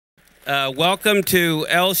Welcome to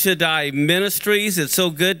El Shaddai Ministries. It's so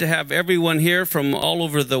good to have everyone here from all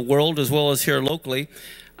over the world as well as here locally.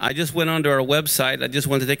 I just went onto our website. I just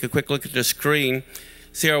wanted to take a quick look at the screen.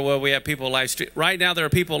 See where we have people live stream. Right now there are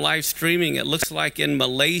people live streaming. It looks like in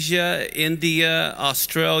Malaysia, India,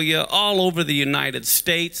 Australia, all over the United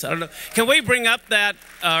States. I don't know. Can we bring up that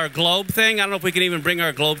our globe thing? I don't know if we can even bring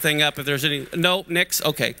our globe thing up if there's any. No, Nix?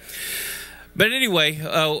 Okay. But anyway,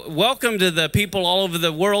 welcome to the people all over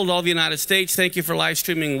the world, all of the United States. Thank you for live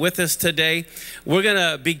streaming with us today. We're going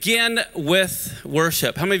to begin with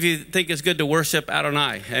worship. How many of you think it's good to worship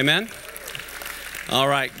Adonai? Amen? All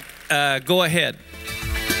right. Go ahead.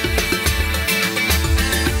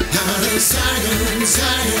 Out of Zion,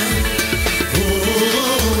 Zion,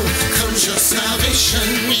 oh, comes your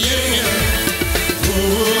salvation, yeah.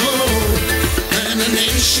 Oh, and a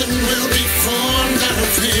nation will be formed out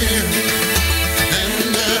of him.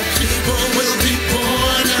 People will be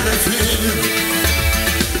born out of him.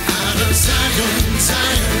 Out of Zion,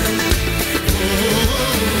 Zion,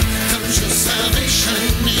 oh, comes your salvation,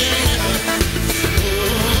 yeah. Oh,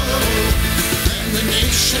 and the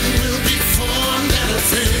nation will be formed out of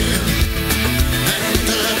him. And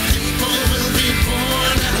the people will be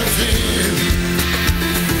born out of him.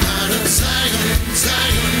 Out of Zion,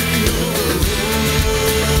 Zion, oh.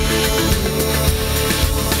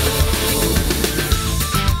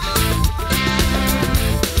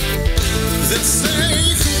 They say,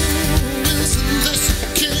 who is this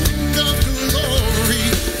King of glory?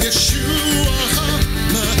 Yeshua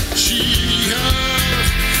HaMashiach.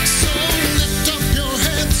 So lift up your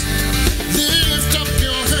heads,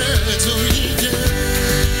 oh ye gates.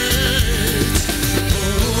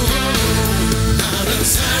 Oh, out of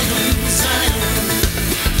Zion, Zion,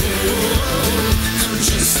 oh, comes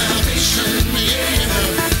your salvation, yeah.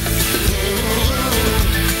 Oh,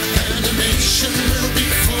 and a nation will be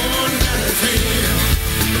formed out of him,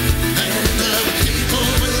 and the people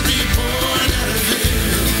will be born out of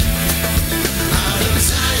him. Out of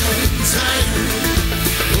Zion, Zion,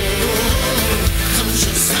 oh, comes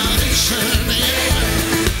your salvation, yeah.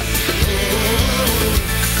 Oh,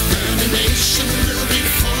 and a nation will be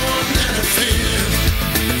formed out of him,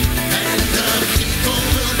 and the people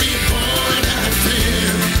will be born out of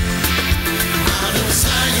him. Out of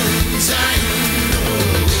Zion, Zion, oh.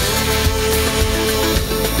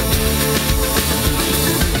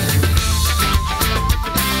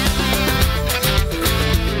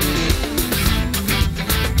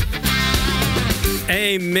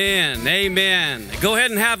 Amen. Amen. Go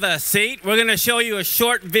ahead and have a seat. We're going to show you a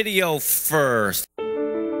short video first.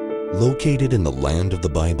 Located in the land of the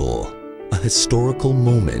Bible, a historical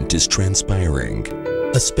moment is transpiring.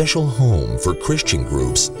 A special home for Christian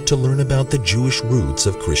groups to learn about the Jewish roots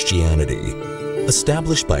of Christianity.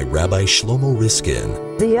 Established by Rabbi Shlomo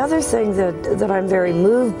Riskin. The other thing that I'm very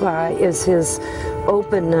moved by is his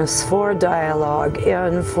openness for dialogue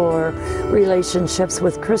and for relationships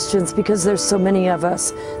with Christians, because there's so many of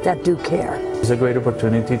us that do care. It's a great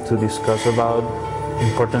opportunity to discuss about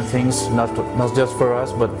important things, not just for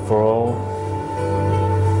us, but for all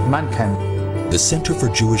mankind. The Center for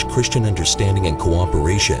Jewish Christian Understanding and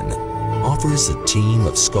Cooperation offers a team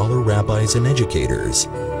of scholar rabbis and educators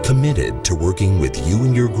committed to working with you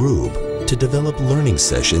and your group to develop learning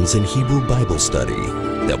sessions in Hebrew Bible study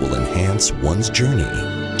that will enhance one's journey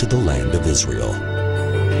to the land of Israel.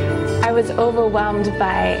 I was overwhelmed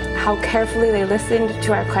by how carefully they listened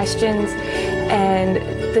to our questions and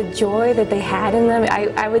the joy that they had in them.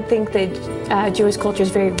 I would think that Jewish culture is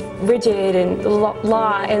very rigid and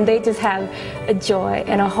law, and they just have a joy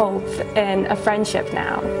and a hope and a friendship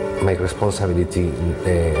now. My responsibility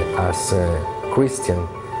as a Christian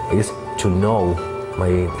is to know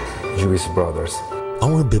my Jewish brothers.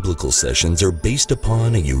 Our biblical sessions are based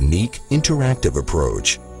upon a unique, interactive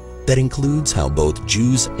approach that includes how both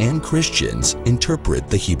Jews and Christians interpret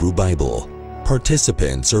the Hebrew Bible.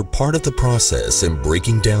 Participants are part of the process in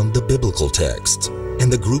breaking down the biblical texts,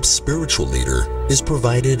 and the group's spiritual leader is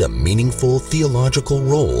provided a meaningful theological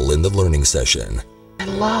role in the learning session. I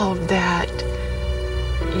love that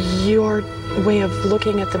your way of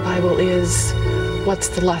looking at the Bible is, what's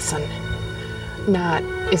the lesson? Not,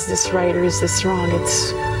 is this right or is this wrong?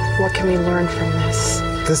 It's, what can we learn from this?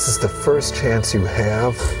 This is the first chance you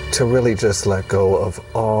have to really just let go of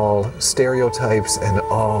all stereotypes and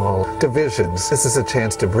all divisions. This is a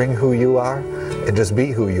chance to bring who you are and just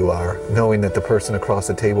be who you are, knowing that the person across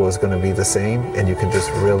the table is going to be the same, and you can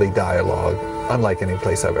just really dialogue, unlike any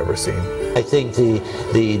place I've ever seen. I think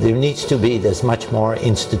there needs to be this much more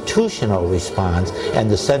institutional response, and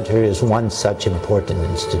the center is one such important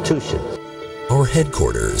institution. Our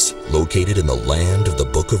headquarters, located in the land of the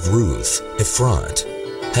Book of Ruth, Ephrat,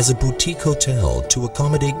 has a boutique hotel to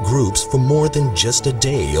accommodate groups for more than just a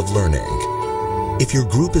day of learning. If your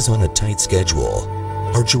group is on a tight schedule,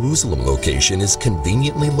 our Jerusalem location is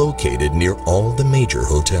conveniently located near all the major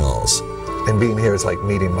hotels. And being here is like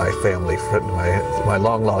meeting my family, my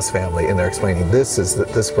long-lost family, and they're explaining this is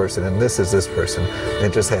this person and this is this person. And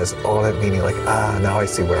it just has all that meaning, like, now I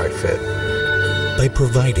see where I fit. By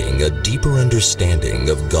providing a deeper understanding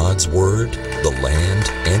of God's Word, the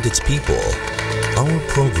land, and its people, our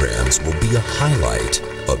programs will be a highlight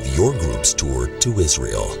of your group's tour to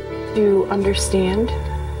Israel. You understand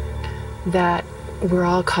that we're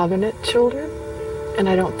all covenant children, and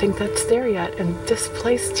I don't think that's there yet, and this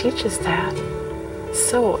place teaches that.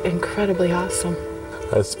 So incredibly awesome.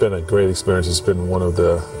 It's been a great experience. It's been one of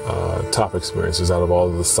the top experiences out of all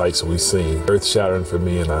of the sites we've seen. Earth-shattering for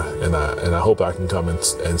me, and I hope I can come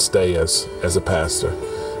and stay as a pastor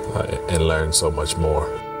and learn so much more.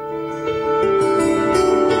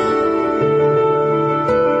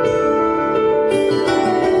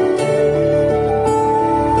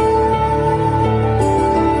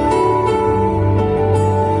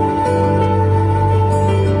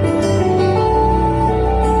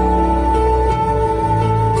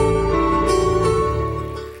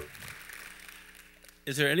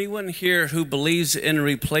 Is there anyone here who believes in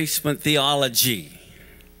replacement theology?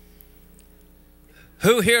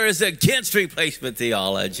 Who here is against replacement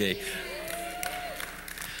theology?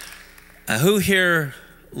 Who here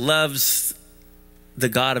loves the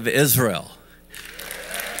God of Israel?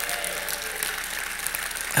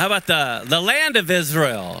 How about the land of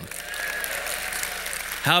Israel?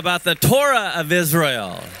 How about the Torah of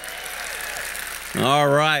Israel? All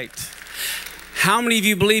right. How many of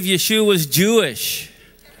you believe Yeshua was Jewish?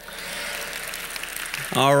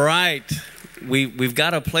 All right, we've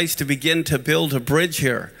got a place to begin to build a bridge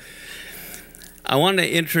here. I want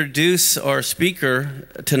to introduce our speaker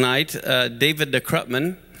tonight, David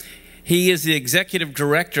Nekrutman. He is the executive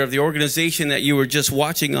director of the organization that you were just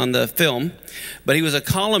watching on the film, but he was a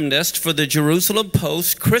columnist for the Jerusalem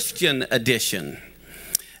Post Christian edition.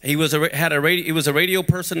 He was a radio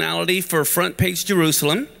personality for Front Page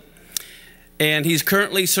Jerusalem. And he's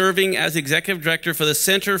currently serving as executive director for the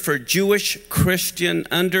Center for Jewish Christian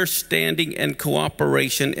Understanding and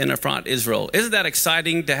Cooperation in Ephrat, Israel. Isn't that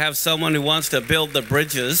exciting to have someone who wants to build the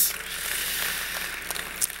bridges?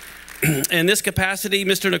 In this capacity,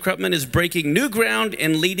 Mr. Nekrutman is breaking new ground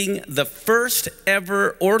and leading the first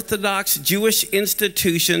ever Orthodox Jewish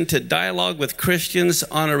institution to dialogue with Christians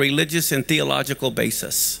on a religious and theological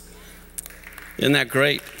basis. Isn't that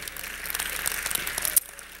great?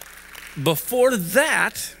 Before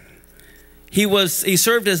that, he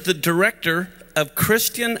served as the director of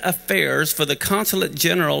Christian affairs for the Consulate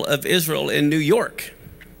General of Israel in New York.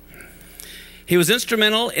 He was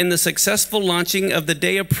instrumental in the successful launching of the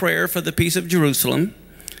Day of Prayer for the Peace of Jerusalem,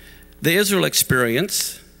 the Israel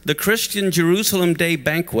Experience, the Christian Jerusalem Day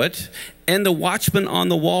Banquet, and the Watchman on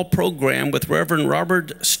the Wall program with Reverend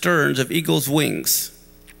Robert Stearns of Eagle's Wings,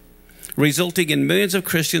 resulting in millions of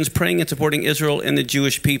Christians praying and supporting Israel and the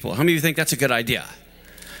Jewish people. How many of you think that's a good idea?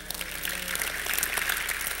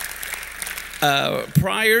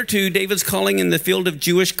 Prior to David's calling in the field of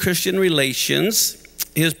Jewish-Christian relations,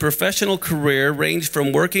 his professional career ranged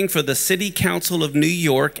from working for the City Council of New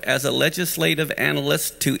York as a legislative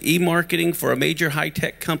analyst to e-marketing for a major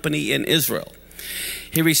high-tech company in Israel.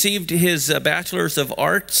 He received his Bachelor's of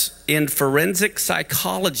Arts in Forensic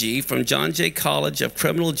Psychology from John Jay College of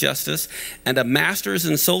Criminal Justice and a Master's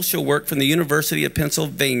in Social Work from the University of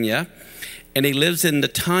Pennsylvania. And he lives in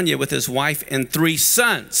Netanya with his wife and 3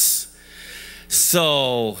 sons.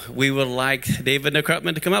 So we would like David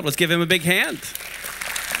Nekrutman to come up. Let's give him a big hand.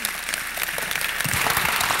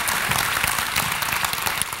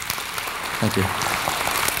 Thank you.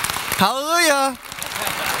 Hallelujah.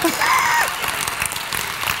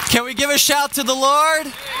 Can we give a shout to the Lord?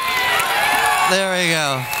 There we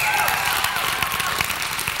go.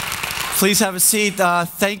 Please have a seat.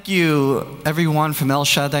 Thank you, everyone from El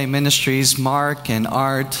Shaddai Ministries, Mark and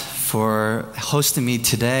Art, for hosting me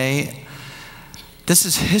today. This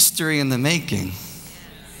is history in the making.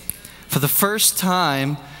 For the first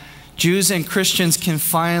time, Jews and Christians can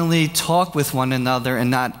finally talk with one another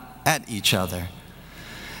and not at each other.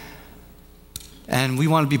 And we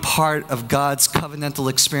want to be part of God's covenantal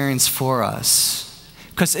experience for us.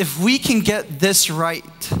 Because if we can get this right,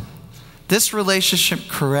 this relationship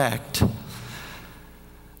correct,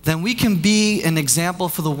 then we can be an example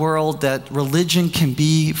for the world that religion can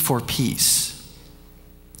be for peace.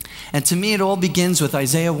 And to me, it all begins with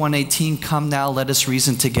Isaiah 1:18, "Come now, let us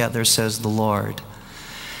reason together, says the Lord."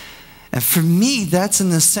 And for me, that's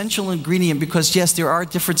an essential ingredient because, yes, there are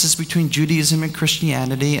differences between Judaism and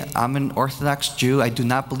Christianity. I'm an Orthodox Jew. I do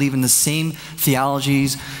not believe in the same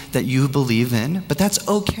theologies that you believe in, but that's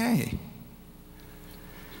okay.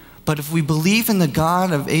 But if we believe in the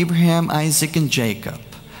God of Abraham, Isaac, and Jacob,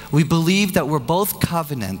 we believe that we're both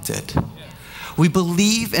covenanted. We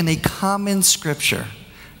believe in a common scripture,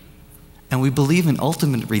 and we believe in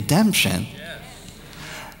ultimate redemption,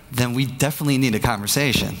 then we definitely need a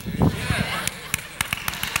conversation.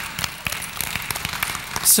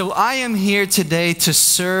 So I am here today to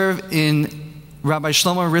serve in Rabbi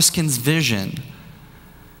Shlomo Riskin's vision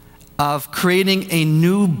of creating a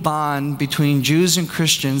new bond between Jews and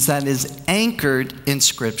Christians that is anchored in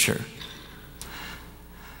Scripture.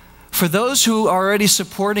 For those who are already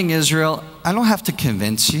supporting Israel, I don't have to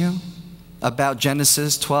convince you about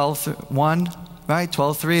Genesis 12:1, right?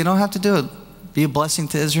 12:3. I don't have to do it. Be a blessing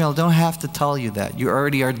to Israel. I don't have to tell you that. You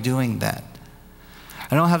already are doing that.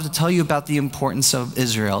 I don't have to tell you about the importance of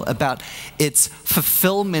Israel, about its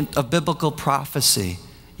fulfillment of biblical prophecy.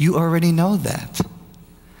 You already know that.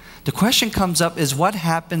 The question comes up is what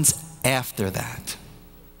happens after that?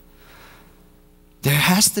 There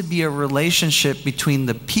has to be a relationship between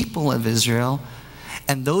the people of Israel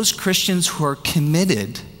and those Christians who are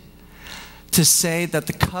committed to say that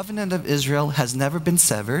the covenant of Israel has never been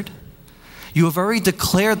severed. You have already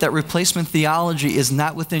declared that replacement theology is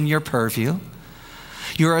not within your purview.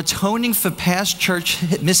 You're atoning for past church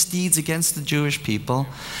misdeeds against the Jewish people,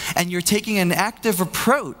 and you're taking an active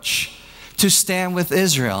approach to stand with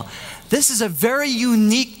Israel. This is a very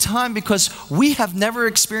unique time because we have never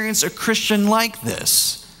experienced a Christian like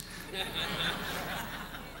this.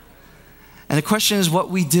 And the question is what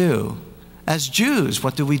we do. As Jews,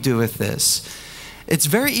 what do we do with this? It's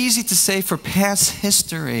very easy to say for past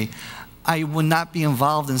history, I will not be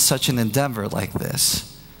involved in such an endeavor like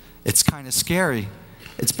this. It's kind of scary.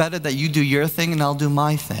 It's better that you do your thing and I'll do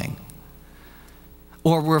my thing.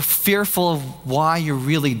 Or we're fearful of why you're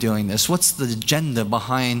really doing this. What's the agenda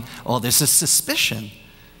behind all this? A suspicion.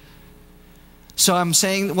 So I'm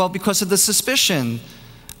saying, well, because of the suspicion,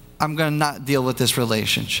 I'm going to not deal with this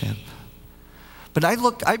relationship. But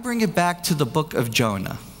I bring it back to the book of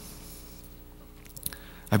Jonah.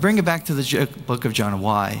 I bring it back to the book of Jonah.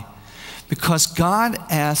 Why? Because God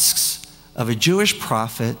asks of a Jewish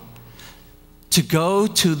prophet to go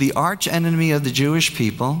to the arch enemy of the Jewish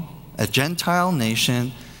people, a Gentile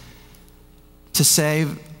nation, to say,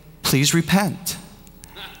 please repent.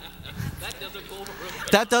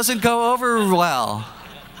 That doesn't go over well,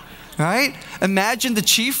 right? Imagine the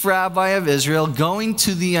chief rabbi of Israel going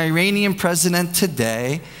to the Iranian president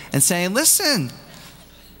today and saying, listen,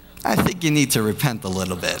 I think you need to repent a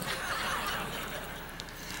little bit.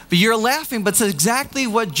 But you're laughing, but it's exactly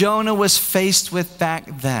what Jonah was faced with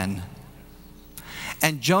back then.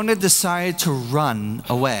 And Jonah decided to run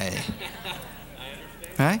away.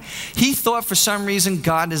 Right? He thought for some reason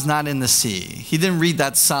God is not in the sea. He didn't read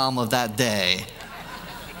that psalm of that day.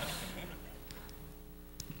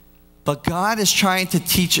 But God is trying to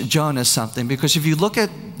teach Jonah something, because if you look at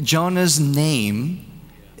Jonah's name,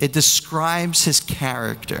 it describes his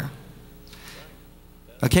character.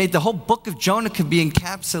 Okay, the whole book of Jonah could be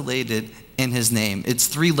encapsulated in his name. It's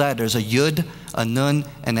 3 letters, a Yud, a Nun,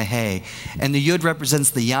 and a Hey. And the Yud represents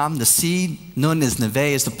the Yam, the sea. Nun is Neve,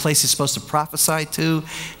 is the place he's supposed to prophesy to.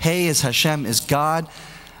 Hey is Hashem, is God.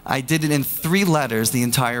 I did it in 3 letters, the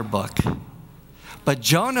entire book. But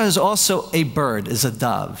Jonah is also a bird, is a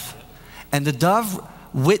dove. And the dove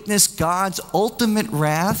witnessed God's ultimate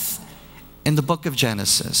wrath in the book of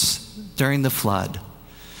Genesis during the flood.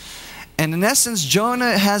 And in essence,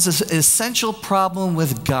 Jonah has an essential problem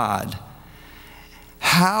with God.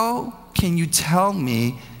 How can you tell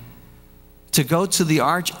me to go to the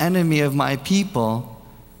arch enemy of my people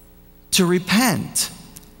to repent?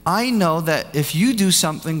 I know that if you do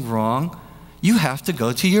something wrong, you have to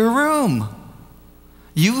go to your room.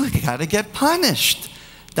 You got to get punished.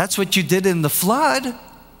 That's what you did in the flood.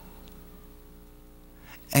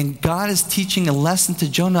 And God is teaching a lesson to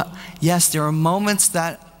Jonah. Yes, there are moments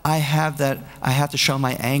that I have to show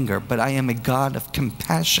my anger, but I am a God of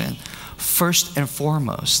compassion, first and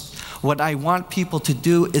foremost. What I want people to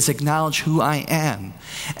do is acknowledge who I am.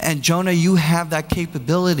 And Jonah, you have that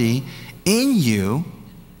capability in you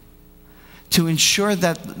to ensure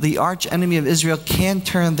that the arch enemy of Israel can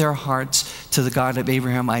turn their hearts to the God of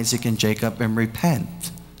Abraham, Isaac, and Jacob and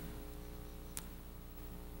repent.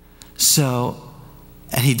 So,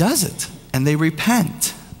 and he does it, and they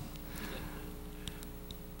repent.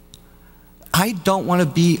 I don't want to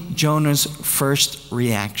be Jonah's first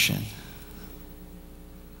reaction.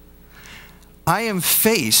 I am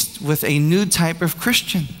faced with a new type of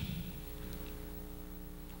Christian.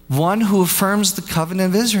 One who affirms the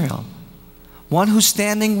covenant of Israel. One who's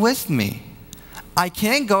standing with me. I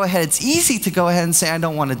can go ahead. It's easy to go ahead and say, I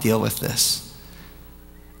don't want to deal with this.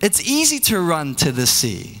 It's easy to run to the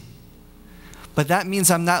sea. But that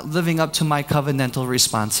means I'm not living up to my covenantal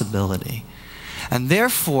responsibility. And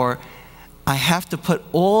therefore, I have to put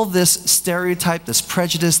all this stereotype, this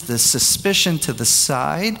prejudice, this suspicion to the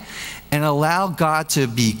side and allow God to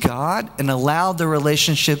be God and allow the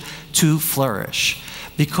relationship to flourish,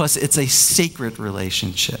 because it's a sacred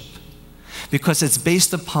relationship, because it's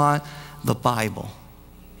based upon the Bible.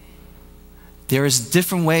 There is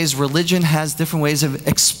different ways, religion has different ways of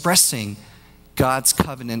expressing God's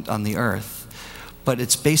covenant on the earth, but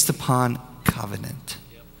it's based upon covenant.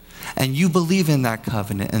 And you believe in that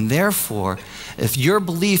covenant. And therefore, if your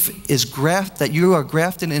belief is that you are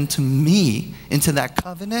grafted into me, into that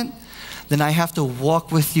covenant, then I have to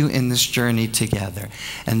walk with you in this journey together.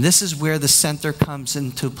 And this is where the center comes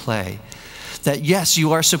into play. That yes,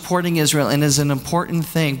 you are supporting Israel and is an important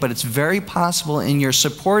thing, but it's very possible in your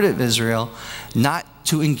support of Israel not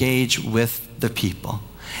to engage with the people.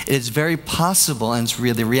 It is very possible, and it's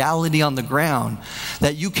really the reality on the ground,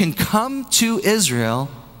 that you can come to Israel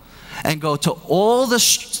and go to all the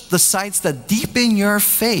sites that deepen your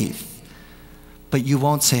faith, but you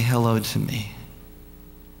won't say hello to me.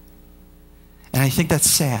 And I think that's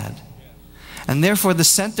sad. And therefore, the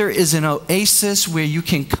center is an oasis where you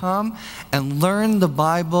can come and learn the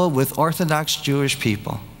Bible with Orthodox Jewish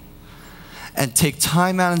people and take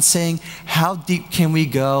time out and saying, how deep can we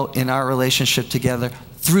go in our relationship together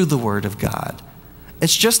through the Word of God?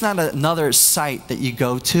 It's just not another site that you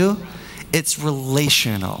go to. It's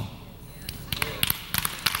relational.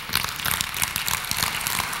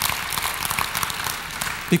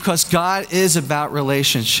 Because God is about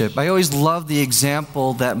relationship. I always love the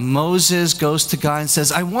example that Moses goes to God and says,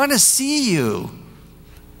 I want to see you.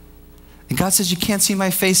 And God says, you can't see my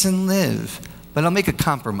face and live, but I'll make a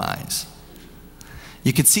compromise.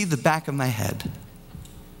 You can see the back of my head.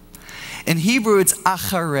 In Hebrew, it's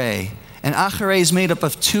acharei. And acharei is made up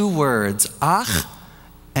of two words, ach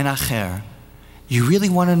and acher. You really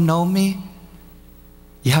want to know me?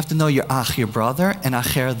 You have to know your ach, your brother, and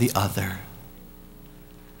acher, the other.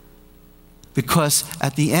 Because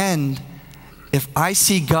at the end, if I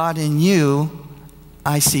see God in you,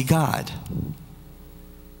 I see God.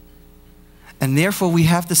 And therefore, we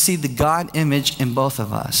have to see the God image in both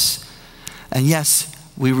of us. And yes,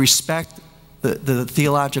 we respect the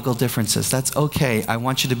theological differences. That's okay. I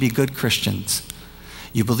want you to be good Christians.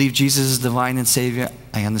 You believe Jesus is divine and Savior.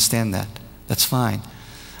 I understand that. That's fine.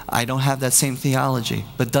 I don't have that same theology.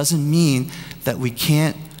 But doesn't mean that we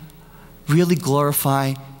can't really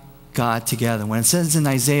glorify God together. When it says in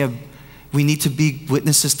Isaiah, we need to be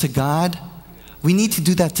witnesses to God, we need to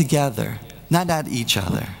do that together, not at each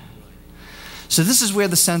other. So this is where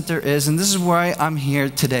the center is, and this is why I'm here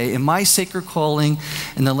today. In my sacred calling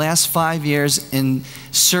in the last 5 years in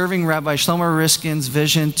serving Rabbi Shlomo Riskin's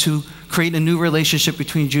vision to create a new relationship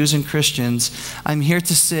between Jews and Christians, I'm here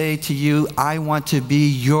to say to you, I want to be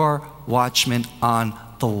your watchman on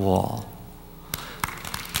the wall.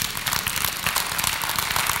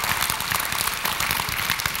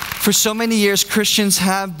 For so many years, Christians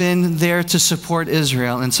have been there to support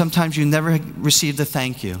Israel, and sometimes you never received a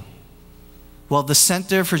thank you. Well, the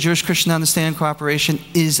Center for Jewish Christian Understanding and Cooperation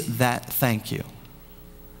is that thank you.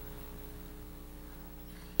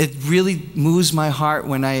 It really moves my heart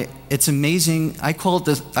when it's amazing. I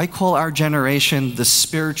call our generation the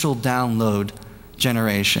spiritual download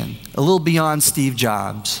generation, a little beyond Steve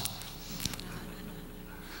Jobs.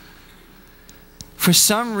 For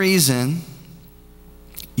some reason,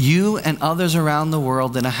 you and others around the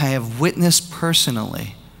world that I have witnessed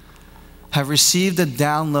personally have received a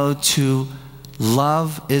download to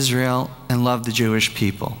love Israel and love the Jewish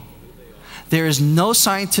people. There is no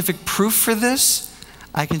scientific proof for this.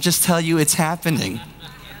 I can just tell you it's happening.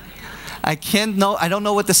 I don't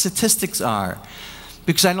know what the statistics are,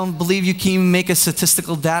 because I don't believe you can even make a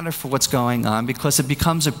statistical data for what's going on, because it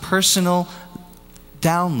becomes a personal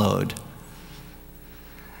download.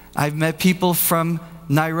 I've met people from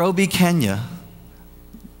Nairobi, Kenya.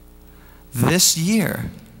 This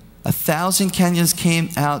year, 1,000 Kenyans came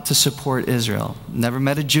out to support Israel. Never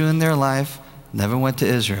met a Jew in their life, never went to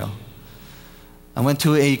Israel. I went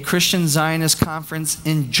to a Christian Zionist conference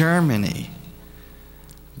in Germany.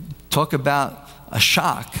 Talk about a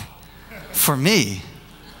shock for me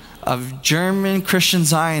of German Christian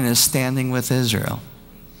Zionists standing with Israel.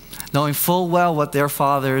 knowing full well what their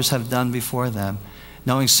fathers have done before them,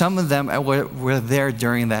 knowing some of them were there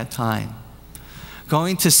during that time.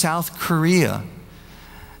 Going to South Korea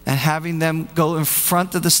and having them go in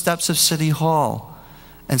front of the steps of City Hall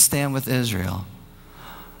and stand with Israel.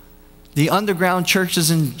 The underground churches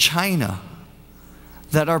in China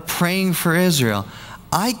that are praying for Israel.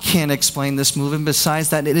 I can't explain this movement besides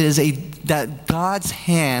that that God's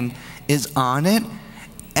hand is on it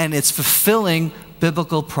and it's fulfilling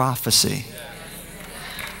biblical prophecy.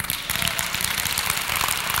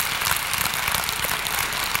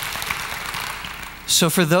 So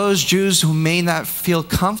for those Jews who may not feel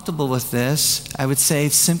comfortable with this, I would say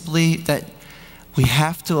simply that we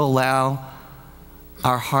have to allow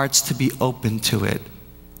our hearts to be open to it.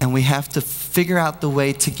 And we have to figure out the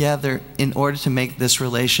way together in order to make this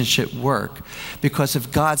relationship work. Because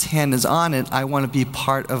if God's hand is on it, I want to be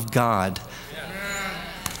part of God.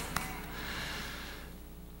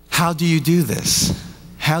 How do you do this?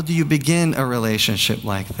 How do you begin a relationship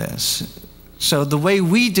like this? So the way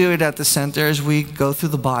we do it at the center is we go through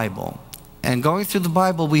the Bible. And going through the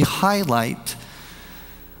Bible, we highlight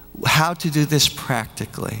how to do this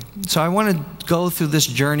practically. So I want to go through this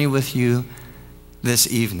journey with you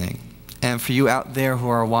this evening. And for you out there who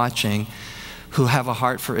are watching, who have a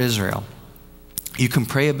heart for Israel, you can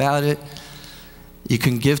pray about it. You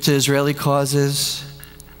can give to Israeli causes.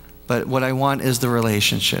 But what I want is the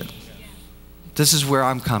relationship. This is where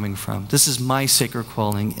I'm coming from. This is my sacred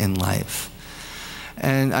calling in life.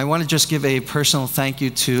 And I want to just give a personal thank you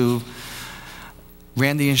to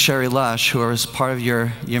Randy and Sherry Lush, who are part of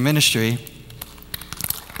your ministry,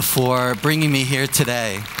 for bringing me here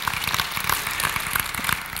today.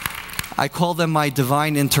 I call them my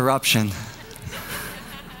divine interruption.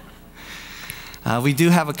 We do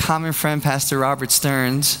have a common friend, Pastor Robert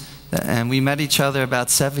Stearns, and we met each other about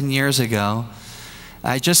 7 years ago.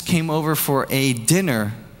 I just came over for a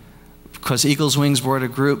dinner because Eagles Wings brought a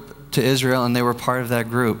group to Israel, and they were part of that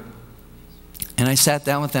group. And I sat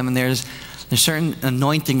down with them, and there's certain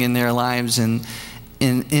anointing in their lives and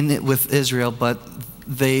in it with Israel, but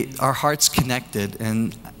our hearts connected.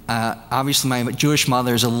 And obviously my Jewish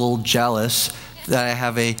mother is a little jealous that I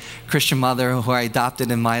have a Christian mother who I adopted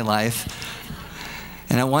in my life.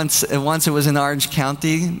 And once it was in Orange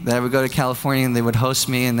County that I would go to California and they would host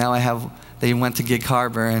me, and now they went to Gig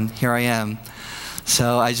Harbor, and here I am.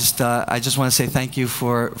 So I just want to say thank you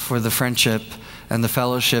for the friendship and the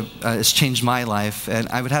fellowship. It's changed my life. And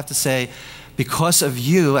I would have to say, because of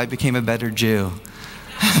you, I became a better Jew.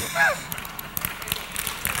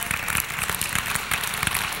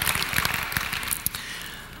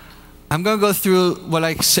 I'm going to go through what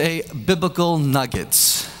I say biblical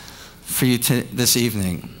nuggets for you this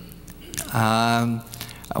evening. I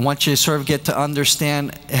want you to sort of get to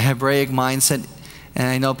understand a Hebraic mindset. And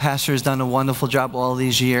I know Pastor has done a wonderful job all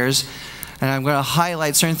these years. And I'm going to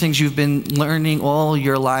highlight certain things you've been learning all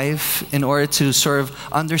your life in order to sort of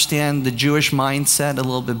understand the Jewish mindset a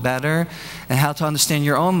little bit better and how to understand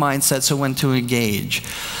your own mindset so when to engage.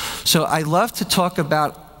 So I love to talk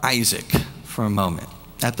about Isaac for a moment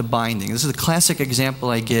at the binding. This is a classic example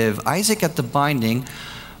I give. Isaac at the binding,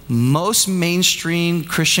 most mainstream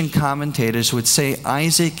Christian commentators would say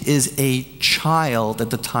Isaac is a child at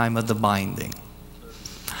the time of the binding.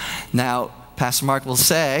 Now, Pastor Mark will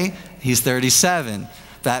say he's 37.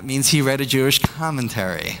 That means he read a Jewish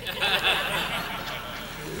commentary.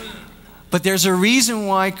 But there's a reason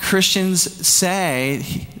why Christians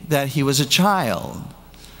say that he was a child.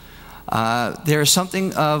 There's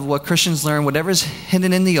something of what Christians learn, whatever is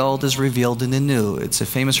hidden in the old is revealed in the new. It's a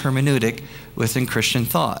famous hermeneutic within Christian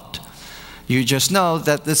thought. You just know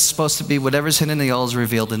that this is supposed to be whatever's hidden in the old is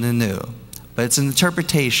revealed in the new. But it's an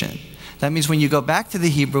interpretation. That means when you go back to the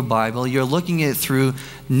Hebrew Bible, you're looking at it through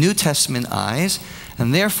New Testament eyes,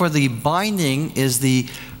 and therefore the binding is the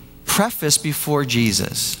preface before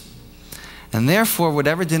Jesus. And therefore,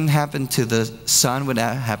 whatever didn't happen to the son would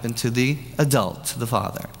happen to the adult, to the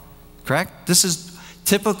father. Correct? This is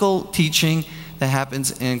typical teaching that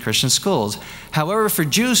happens in Christian schools. However, for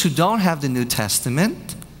Jews who don't have the New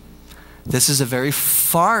Testament, this is a very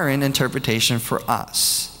foreign interpretation for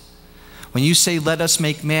us. When you say, let us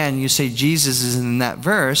make man, you say Jesus is in that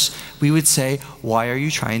verse, we would say, why are you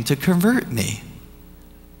trying to convert me?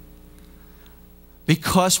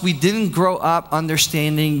 Because we didn't grow up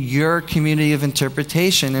understanding your community of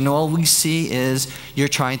interpretation, and all we see is you're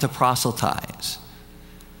trying to proselytize.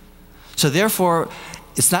 So therefore,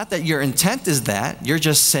 it's not that your intent is that, you're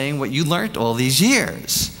just saying what you learned all these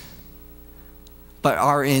years. But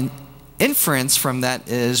our inference from that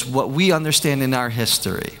is what we understand in our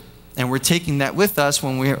history. And we're taking that with us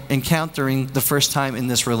when we're encountering the first time in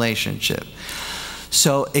this relationship.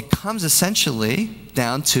 So it comes essentially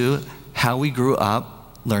down to how we grew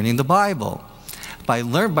up learning the Bible. By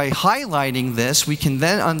highlighting this, we can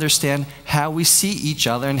then understand how we see each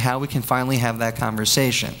other and how we can finally have that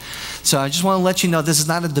conversation. So I just want to let you know this is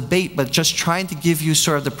not a debate, but just trying to give you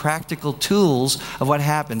sort of the practical tools of what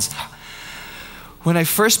happens. When I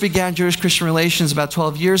first began Jewish-Christian relations about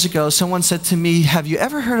 12 years ago, someone said to me, "Have you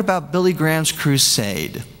ever heard about Billy Graham's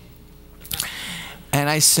crusade?" And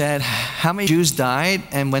I said, "How many Jews died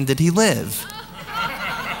and when did he live?"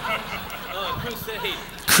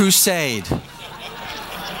 Crusade.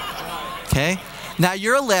 Okay? Now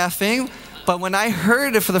you're laughing, but when I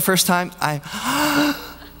heard it for the first time, I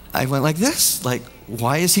went like this. Like,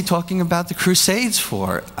 why is he talking about the Crusades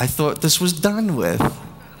for? I thought this was done with,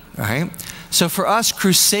 right? So for us,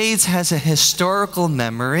 Crusades has a historical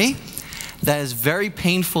memory that is very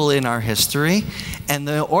painful in our history, and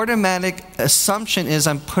the automatic assumption is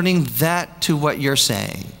I'm putting that to what you're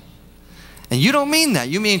saying. And you don't mean that.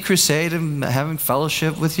 You mean crusade and having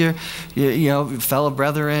fellowship with your fellow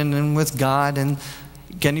brethren and with God and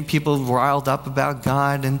getting people riled up about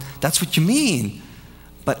God, and that's what you mean.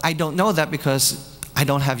 But I don't know that because I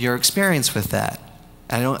don't have your experience with that.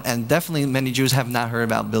 And definitely many Jews have not heard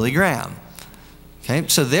about Billy Graham. Okay,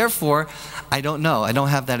 so therefore, I don't know. I don't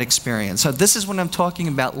have that experience. So this is when I'm talking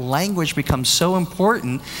about language becomes so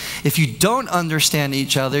important. If you don't understand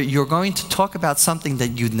each other, you're going to talk about something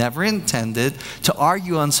that you never intended, to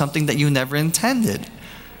argue on something that you never intended.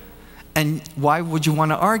 And why would you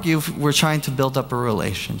want to argue if we're trying to build up a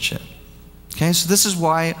relationship? Okay, so this is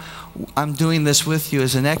why I'm doing this with you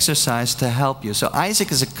as an exercise to help you. So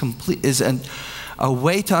Isaac is a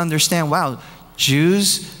way to understand, wow,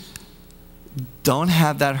 Jews don't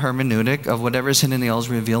have that hermeneutic of whatever is hidden in the old is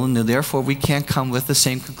revealed in the new. Therefore, we can't come with the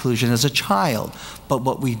same conclusion as a child. But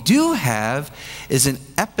what we do have is an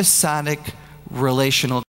episodic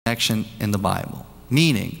relational connection in the Bible.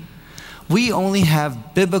 Meaning, we only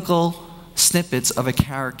have biblical snippets of a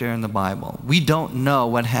character in the Bible. We don't know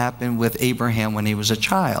what happened with Abraham when he was a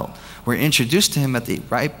child. We're introduced to him at the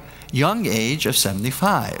ripe young age of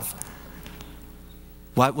 75.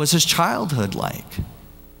 What was his childhood like?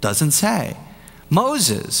 Doesn't say.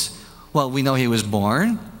 Moses, well, we know he was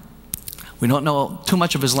born. We don't know too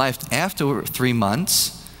much of his life after 3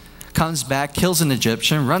 months. Comes back, kills an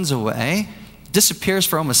Egyptian, runs away, disappears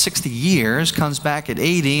for almost 60 years, comes back at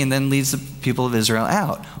 80, and then leads the people of Israel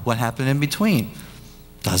out. What happened in between?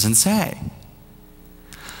 Doesn't say.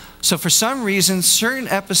 So for some reason, certain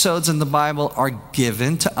episodes in the Bible are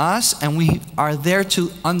given to us, and we are there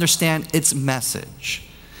to understand its message.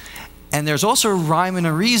 And there's also a rhyme and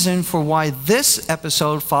a reason for why this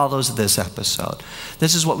episode follows this episode.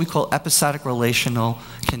 This is what we call episodic relational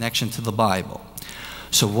connection to the Bible.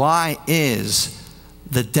 So why is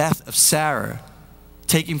the death of Sarah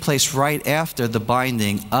taking place right after the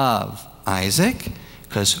binding of Isaac?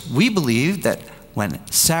 Because we believe that when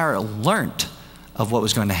Sarah learned of what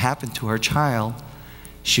was going to happen to her child,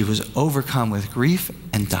 she was overcome with grief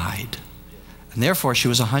and died. And therefore, she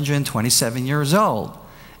was 127 years old.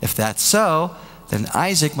 If that's so, then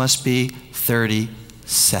Isaac must be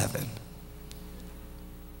 37.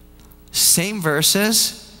 Same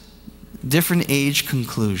verses, different age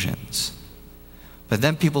conclusions. But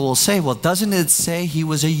then people will say, well, doesn't it say he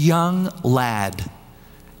was a young lad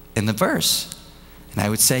in the verse? And I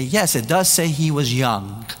would say, yes, it does say he was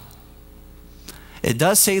young. It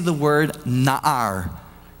does say the word na'ar,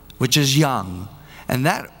 which is young. And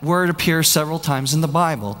that word appears several times in the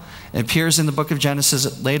Bible. It appears in the book of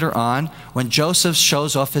Genesis later on when Joseph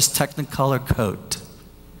shows off his technicolor coat.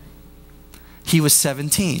 He was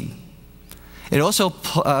 17. It also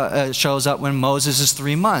shows up when Moses is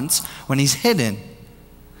 3 months, when he's hidden.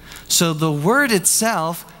 So the word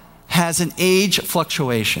itself has an age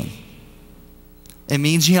fluctuation. It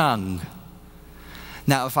means young.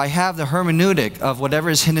 Now, if I have the hermeneutic of whatever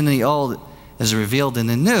is hidden in the old is revealed in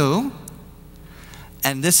the new,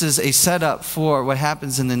 and this is a setup for what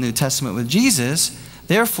happens in the New Testament with Jesus,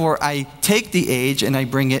 therefore I take the age and I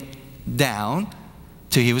bring it down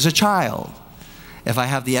to he was a child. If I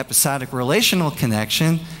have the episodic relational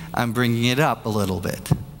connection, I'm bringing it up a little bit.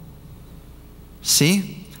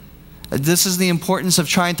 See? This is the importance of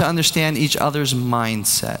trying to understand each other's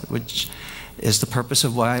mindset, which is the purpose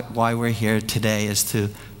of why we're here today, is to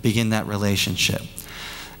begin that relationship.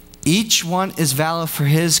 Each one is valid for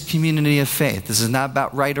his community of faith. This is not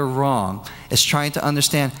about right or wrong. It's trying to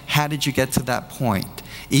understand, how did you get to that point?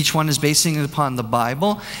 Each one is basing it upon the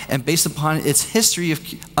Bible and based upon its history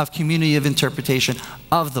of community of interpretation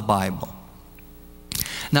of the Bible.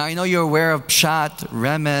 Now, I know you're aware of pshat,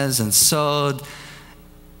 remez, and sod,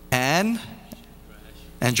 and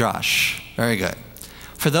drash. Very good.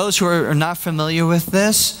 For those who are not familiar with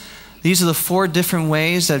this, these are the 4 different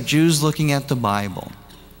ways that Jews looking at the Bible.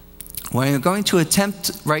 What I'm going to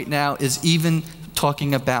attempt right now is even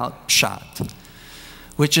talking about pshat,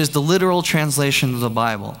 which is the literal translation of the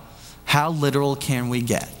Bible. How literal can we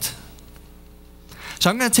get? So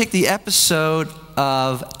I'm going to take the episode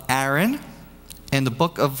of Aaron in the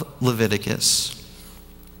book of Leviticus.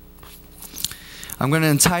 I'm going to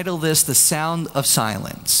entitle this The Sound of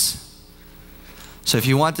Silence. So if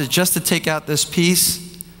you want just to take out this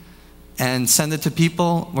piece and send it to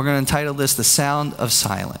people, we're going to entitle this The Sound of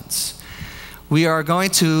Silence. We are going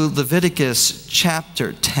to Leviticus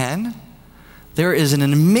chapter 10. There is an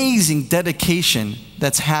amazing dedication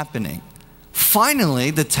that's happening.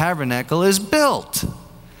 Finally, the tabernacle is built.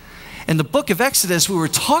 In the book of Exodus, we were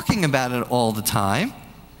talking about it all the time.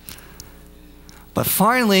 But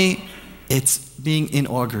finally, it's being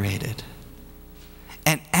inaugurated.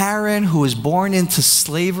 And Aaron, who was born into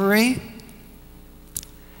slavery,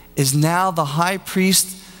 is now the high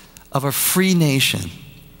priest of a free nation.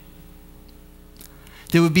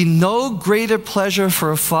 There would be no greater pleasure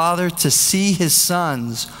for a father to see his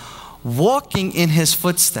sons walking in his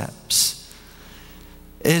footsteps.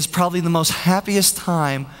 It is probably the most happiest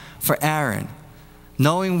time for Aaron,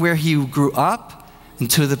 knowing where he grew up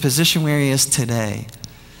and to the position where he is today.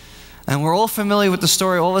 And we're all familiar with the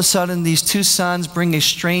story. All of a sudden, these 2 sons bring a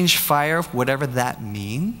strange fire, whatever that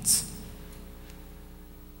means,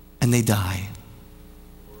 and they die.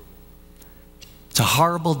 It's a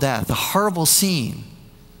horrible death, a horrible scene.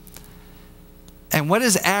 And what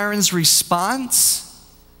is Aaron's response?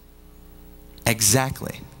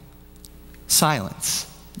 Exactly. Silence.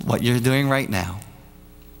 What you're doing right now.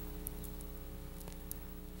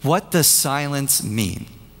 What does silence mean?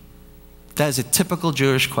 That is a typical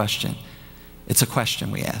Jewish question. It's a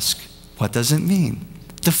question we ask. What does it mean?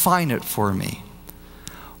 Define it for me.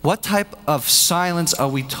 What type of silence are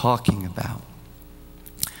we talking about?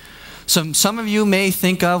 Some of you may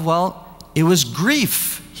think of, well, it was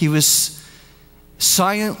grief. He was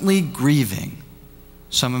silently grieving.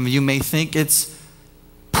 Some of you may think it's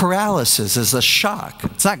paralysis, as a shock.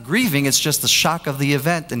 It's not grieving, it's just the shock of the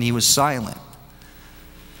event, and he was silent.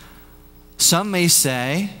 Some may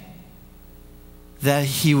say that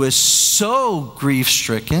he was so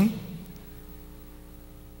grief-stricken,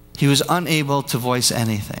 he was unable to voice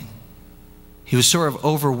anything. He was sort of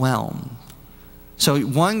overwhelmed. So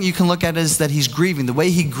one you can look at is that he's grieving. The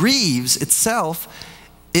way he grieves itself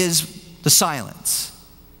is the silence.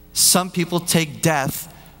 Some people take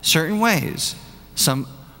death certain ways. Some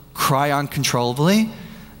cry uncontrollably,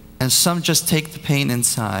 and some just take the pain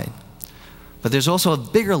inside. But there's also a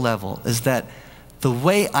bigger level, is that the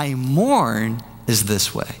way I mourn is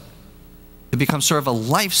this way. It becomes sort of a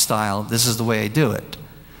lifestyle. This is the way I do it.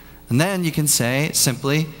 And then you can say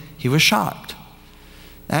simply, he was shocked.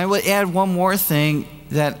 And I would add one more thing,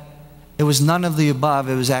 that it was none of the above.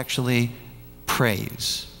 It was actually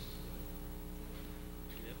praise.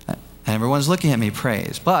 And everyone's looking at me,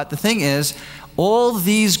 praise. But the thing is, all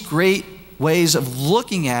these great ways of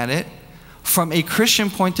looking at it from a Christian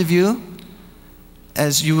point of view,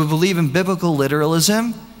 as you would believe in biblical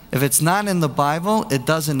literalism, if it's not in the Bible, it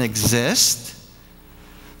doesn't exist.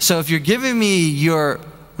 So if you're giving me your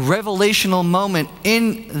revelational moment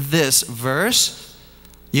in this verse,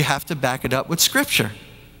 you have to back it up with Scripture.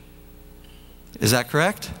 Is that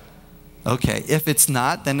correct? Okay. If it's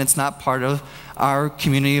not, then it's not part of our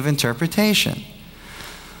community of interpretation.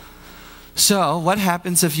 So what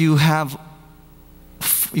happens if you have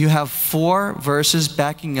 4 verses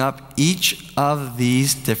backing up each of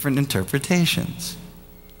these different interpretations?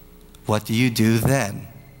 What do you do then?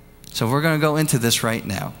 So we're going to go into this right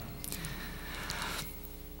now.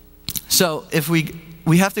 So if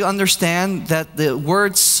we have to understand that the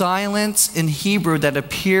word silence in Hebrew that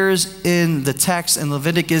appears in the text in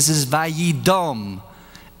Leviticus is vayidom,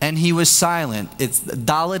 and he was silent. It's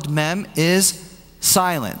Daled Mem is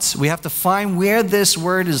silence. We have to find where this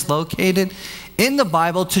word is located in the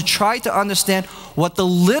Bible to try to understand what the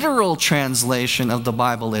literal translation of the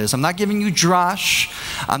Bible is. I'm not giving you drash.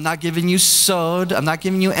 I'm not giving you sod. I'm not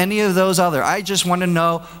giving you any of those other. I just want to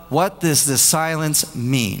know, what does this silence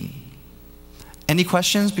mean? Any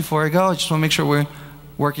questions before I go? I just want to make sure we're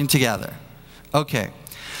working together. Okay.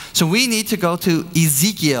 So we need to go to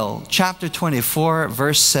Ezekiel chapter 24,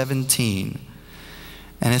 verse 17.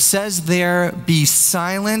 And it says there, be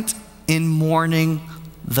silent in mourning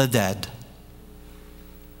the dead.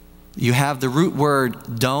 You have the root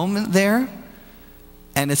word dome there.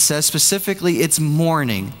 And it says specifically it's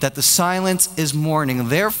mourning, that the silence is mourning.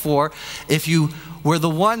 Therefore, if you were the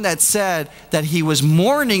one that said that he was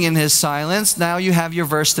mourning in his silence, now you have your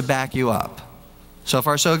verse to back you up. So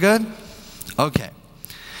far, so good? Okay.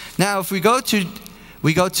 Now, if we go to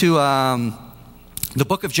the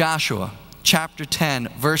book of Joshua, chapter 10,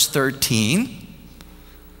 verse 13,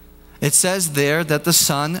 it says there that the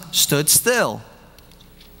sun stood still.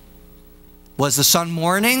 Was the sun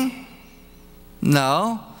mourning?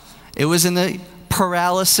 No. It was in a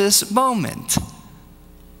paralysis moment.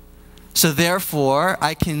 So therefore,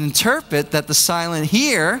 I can interpret that the silent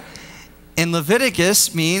here in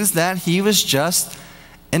Leviticus means that he was just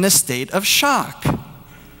in a state of shock.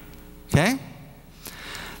 Okay?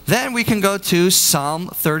 Then we can go to Psalm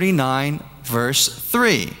 39, verse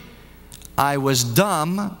 3. I was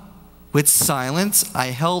dumb with silence. I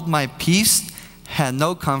held my peace, had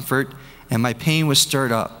no comfort, and my pain was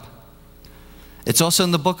stirred up. It's also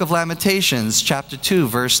in the book of Lamentations, chapter 2,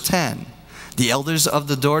 verse 10. The elders of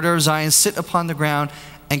the daughter of Zion sit upon the ground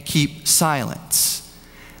and keep silence.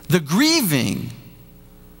 The grieving,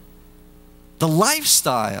 the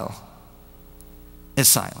lifestyle is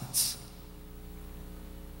silence.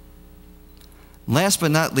 Last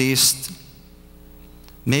but not least,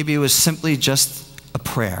 maybe it was simply just a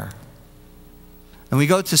prayer. And we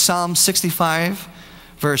go to Psalm 65,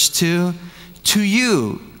 verse 2. To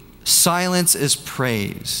you, silence is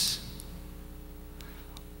praise.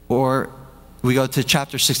 Or we go to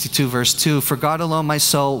chapter 62, verse 2. For God alone my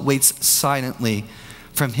soul waits silently.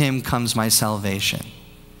 From him comes my salvation.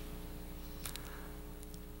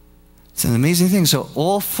 It's an amazing thing. So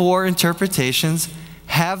all four interpretations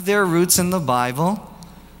have their roots in the Bible.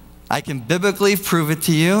 I can biblically prove it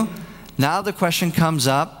to you. Now the question comes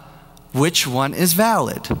up, which one is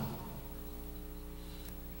valid?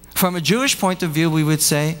 From a Jewish point of view, we would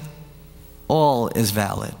say all is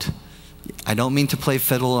valid. I don't mean to play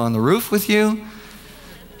fiddle on the roof with you.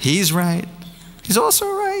 He's right. He's also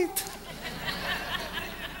right.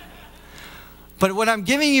 But what I'm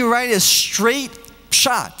giving you right is straight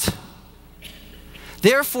shot.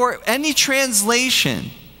 Therefore, any translation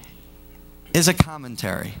is a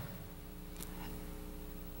commentary.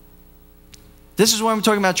 This is what I'm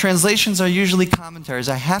talking about. Translations are usually commentaries.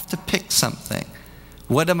 I have to pick something.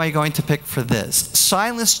 What am I going to pick for this?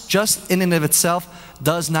 Silence just in and of itself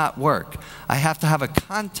does not work. I have to have a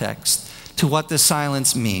context to what this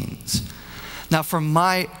silence means. Now, from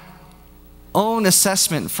my own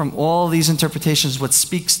assessment from all these interpretations, what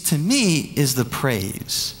speaks to me is the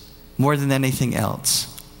praise more than anything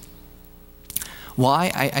else.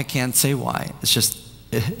 Why? I can't say why.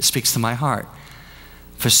 It speaks to my heart.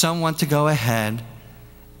 For someone to go ahead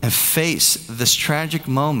and face this tragic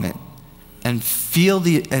moment and feel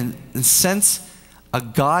and sense a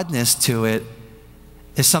godness to it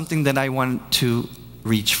is something that I want to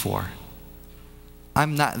reach for.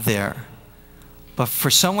 I'm not there. But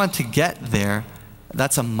for someone to get there,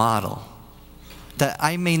 that's a model. That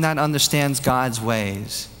I may not understand God's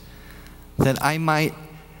ways. That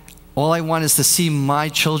all I want is to see my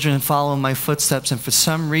children follow my footsteps, and for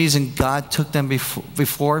some reason God took them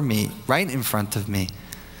before me, right in front of me.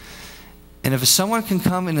 And if someone can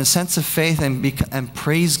come in a sense of faith and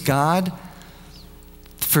praise God,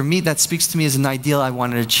 for me that speaks to me as an ideal I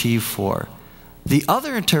want to achieve for. The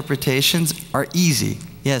other interpretations are easy.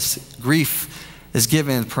 Yes, grief is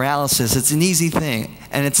given, paralysis, it's an easy thing,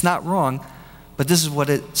 and it's not wrong, but this is what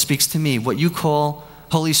it speaks to me, what you call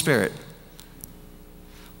Holy Spirit.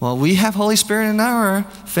 Well, we have Holy Spirit in our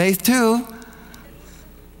faith too.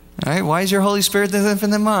 All right, why is your Holy Spirit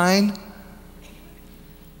different than mine?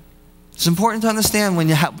 It's important to understand when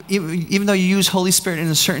even though you use Holy Spirit in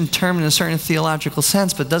a certain term, in a certain theological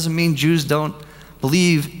sense, but it doesn't mean Jews don't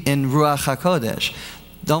believe in Ruach HaKodesh.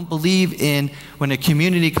 Don't believe in when a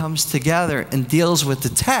community comes together and deals with the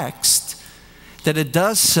text, that it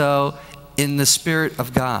does so in the Spirit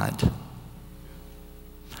of God.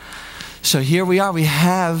 So here we are. We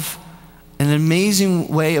have an amazing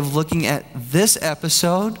way of looking at this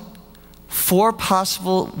episode. 4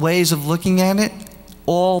 possible ways of looking at it,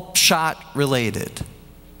 all shot related.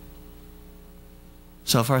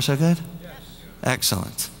 So far, so good? Yes.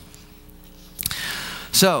 Excellent.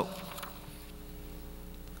 So,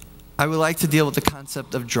 I would like to deal with the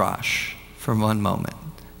concept of drosh for one moment.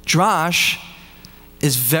 Drosh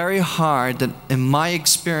is very hard, that in my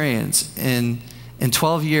experience, in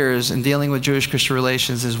 12 years in dealing with Jewish-Christian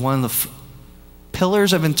relations, is one of the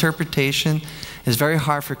pillars of interpretation is very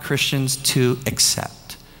hard for Christians to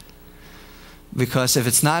accept. Because if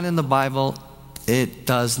it's not in the Bible, it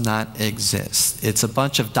does not exist. It's a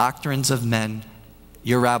bunch of doctrines of men.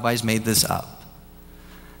 Your rabbis made this up.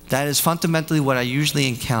 That is fundamentally what I usually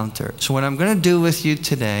encounter. So what I'm going to do with you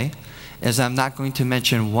today is I'm not going to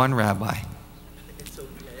mention one rabbi.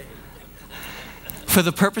 For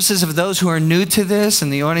the purposes of those who are new to this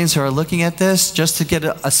and the audience who are looking at this, just to get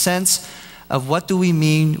a sense of what do we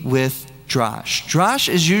mean with drash. Drash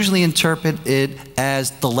is usually interpreted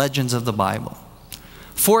as the legends of the Bible.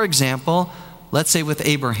 For example, let's say with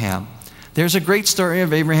Abraham. There's a great story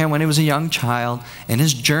of Abraham when he was a young child. In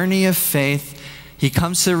his journey of faith, he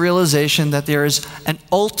comes to the realization that there is an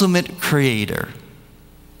ultimate creator.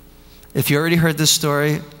 If you already heard this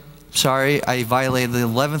story, sorry, I violated the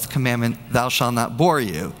 11th commandment, thou shalt not bore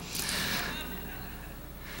you.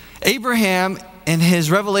 Abraham, in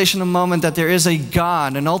his revelation moment that there is a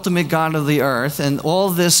God, an ultimate God of the earth, and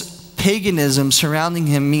all this paganism surrounding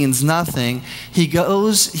him means nothing,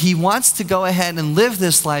 he wants to go ahead and live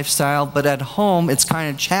this lifestyle, but at home it's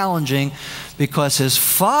kind of challenging because his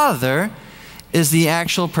father is the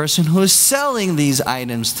actual person who is selling these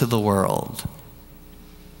items to the world.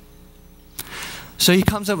 So he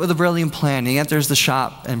comes up with a brilliant plan. He enters the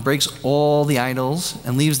shop and breaks all the idols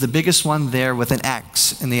and leaves the biggest one there with an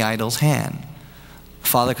axe in the idol's hand.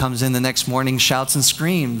 Father comes in the next morning, shouts and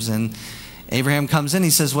screams, and Abraham comes in. He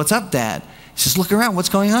says, "What's up, Dad?" He says, "Look around. What's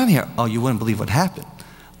going on here?" "Oh, you wouldn't believe what happened.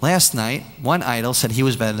 Last night, one idol said he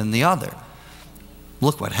was better than the other.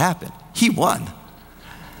 Look what happened. He won."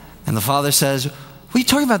 And the father says, "What are you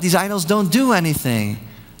talking about? These idols don't do anything."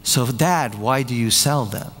 "So, Dad, why do you sell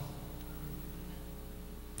them?"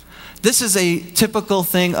 This is a typical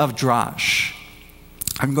thing of drash.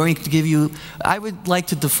 I'm going to give you, I would like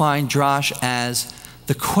to define drash as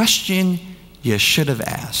the question you should have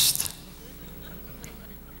asked.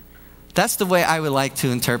 That's the way I would like to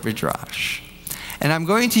interpret drash. And I'm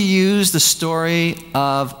going to use the story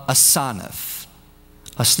of Asenath.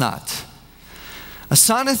 Asenath.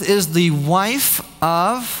 Asenath is the wife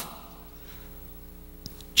of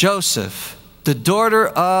Joseph, the daughter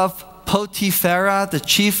of Potiphera, the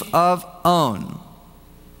chief of On.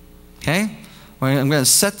 Okay? I'm going to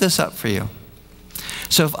set this up for you.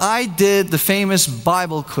 So if I did the famous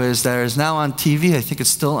Bible quiz that is now on TV, I think it's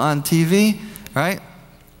still on TV, right?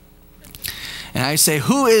 And I say,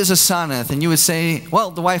 who is Asenath? And you would say,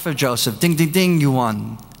 well, the wife of Joseph. Ding, ding, ding, you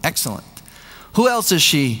won. Excellent. Who else is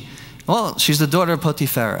she? Well, she's the daughter of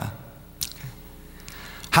Potiphera.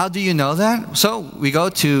 How do you know that? So we go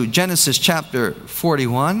to Genesis chapter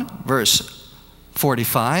 41, verse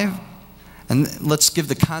 45. And let's give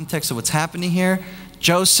the context of what's happening here.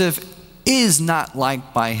 Joseph is not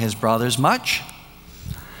liked by his brothers much.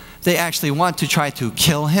 They actually want to try to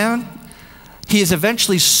kill him. He is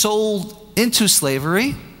eventually sold into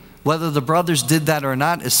slavery. Whether the brothers did that or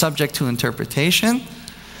not is subject to interpretation.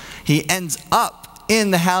 He ends up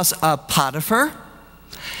in the house of Potiphar.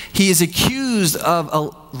 He is accused of a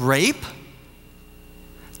rape,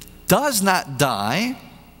 does not die.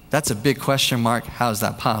 That's a big question mark. How is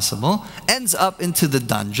that possible? Ends up into the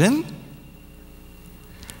dungeon.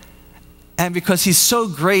 And because he's so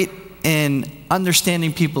great in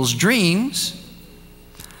understanding people's dreams,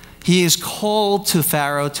 he is called to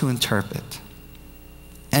Pharaoh to interpret.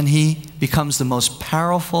 And he becomes the most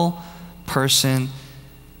powerful person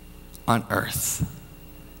on earth.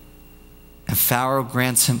 And Pharaoh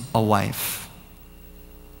grants him a wife.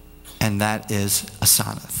 And that is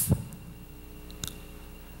Asenath.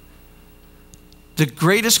 The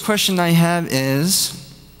greatest question I have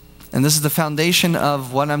is, and this is the foundation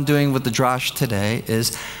of what I'm doing with the drash today,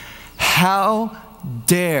 is how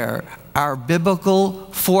dare our biblical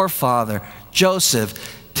forefather,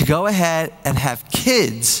 Joseph, to go ahead and have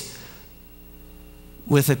kids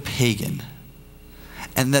with a pagan?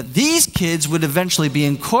 And that these kids would eventually be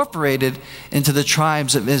incorporated into the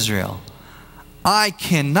tribes of Israel. I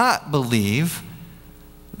cannot believe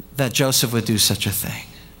that Joseph would do such a thing.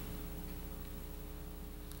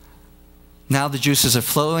 Now the juices are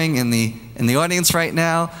flowing in the audience right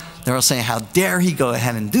now. They're all saying, how dare he go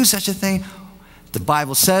ahead and do such a thing? The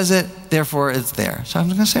Bible says it, therefore it's there. So I'm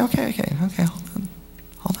going to say, okay,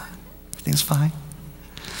 hold on. Everything's fine.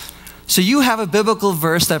 So you have a biblical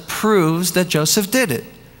verse that proves that Joseph did it.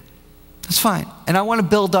 That's fine. And I want to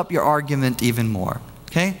build up your argument even more.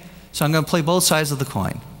 Okay? So I'm going to play both sides of the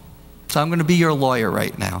coin. So I'm going to be your lawyer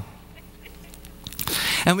right now.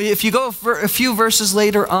 And if you go for a few verses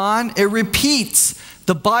later on, it repeats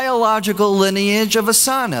the biological lineage of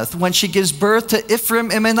Asenath when she gives birth to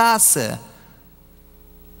Ephraim and Manasseh.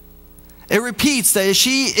 It repeats that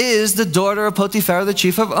she is the daughter of Potiphar, the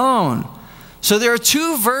chief of On. So there are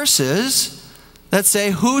two verses that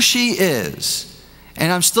say who she is.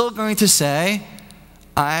 And I'm still going to say,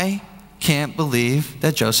 I can't believe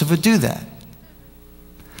that Joseph would do that.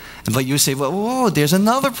 But you say, well, whoa, there's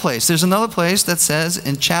another place. There's another place that says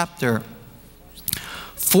in chapter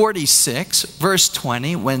 46, verse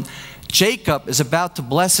 20, when Jacob is about to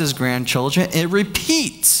bless his grandchildren, it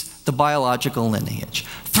repeats the biological lineage.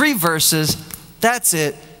 3 verses, that's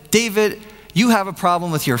it. David, you have a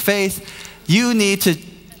problem with your faith. You need to,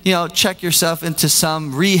 check yourself into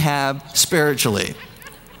some rehab spiritually.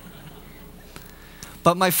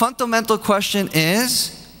 But my fundamental question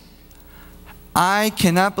is, I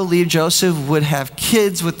cannot believe Joseph would have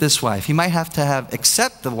kids with this wife. He might have to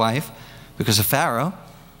accept the wife because of Pharaoh.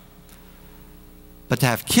 But to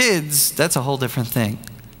have kids, that's a whole different thing.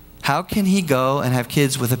 How can he go and have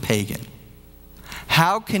kids with a pagan?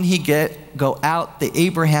 How can he go out the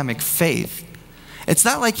Abrahamic faith? It's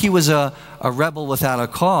not like he was a rebel without a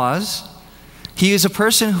cause. He is a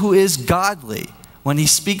person who is godly. When he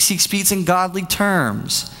speaks in godly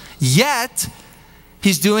terms. Yet,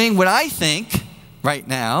 he's doing what I think, right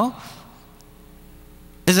now,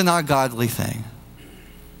 is an ungodly thing.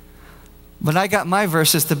 But I got my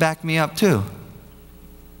verses to back me up too.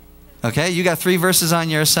 Okay, you got 3 verses on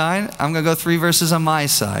your side. I'm going to go 3 verses on my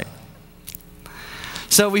side.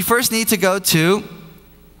 So we first need to go to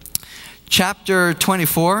chapter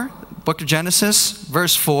 24, book of Genesis,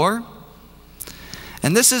 verse 4.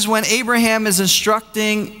 And this is when Abraham is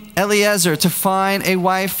instructing Eliezer to find a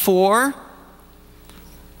wife for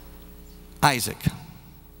Isaac.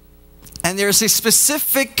 And there's a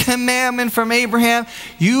specific commandment from Abraham.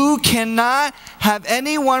 You cannot have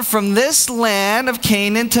anyone from this land of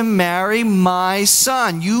Canaan to marry my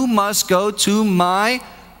son. You must go to my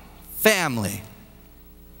family.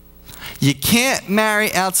 You can't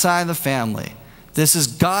marry outside the family. This is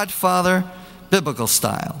Godfather biblical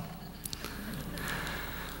style.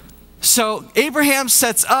 So Abraham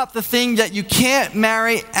sets up the thing that you can't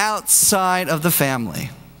marry outside of the family.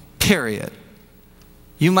 Period.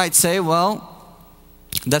 You might say, well,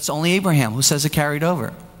 that's only Abraham. Who says it carried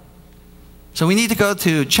over? So we need to go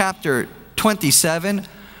to chapter 27,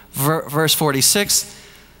 verse 46,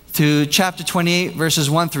 to chapter 28, verses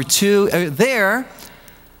 1 through 2. There,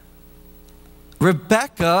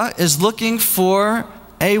 Rebekah is looking for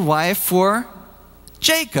a wife for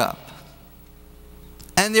Jacob.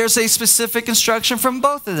 And there's a specific instruction from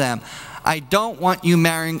both of them. I don't want you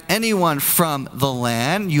marrying anyone from the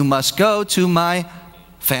land. You must go to my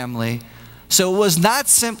family. So it was not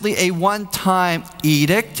simply a one-time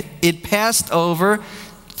edict. It passed over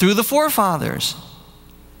through the forefathers.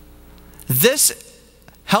 This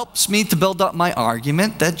helps me to build up my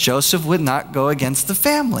argument that Joseph would not go against the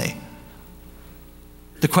family.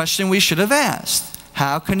 The question we should have asked,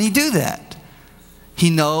 how can he do that? He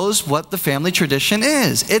knows what the family tradition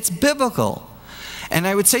is. It's biblical. And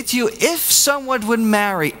I would say to you, if someone would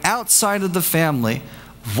marry outside of the family,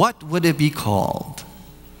 what would it be called?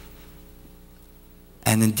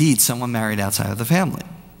 And indeed, someone married outside of the family.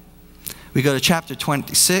 We go to chapter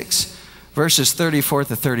 26, verses 34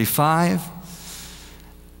 to 35.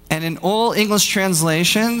 And in all English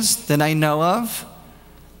translations that I know of,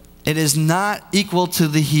 it is not equal to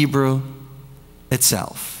the Hebrew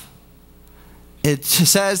itself. It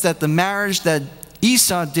says that the marriage that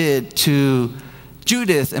Esau did to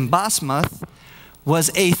Judith and Basmath was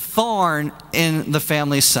a thorn in the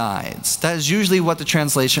family sides. That is usually what the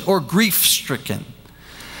translation, or grief-stricken.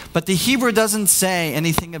 But the Hebrew doesn't say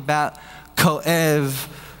anything about ko'ev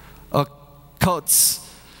or kotz,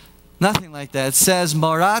 nothing like that. It says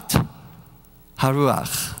morat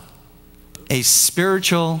haruach, a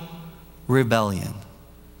spiritual rebellion.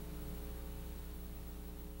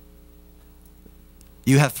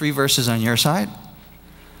 You have 3 verses on your side.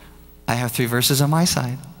 I have 3 verses on my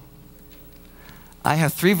side. I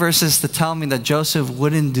have 3 verses to tell me that Joseph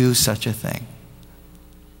wouldn't do such a thing.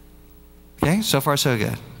 Okay, so far so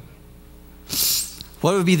good.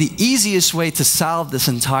 What would be the easiest way to solve this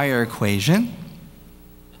entire equation?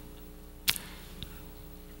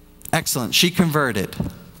 Excellent, she converted.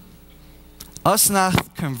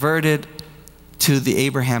 Osnath converted to the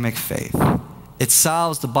Abrahamic faith. It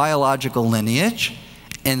solves the biological lineage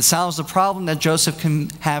and solves the problem that Joseph can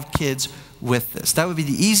have kids with this. That would be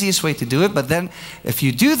the easiest way to do it. But then if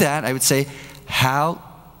you do that, I would say, how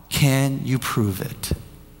can you prove it?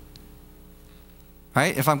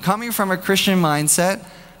 Right? If I'm coming from a Christian mindset,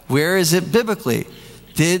 where is it biblically?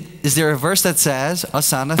 Is there a verse that says,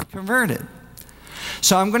 Osnath converted?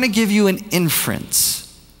 So I'm going to give you an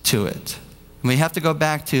inference to it. And we have to go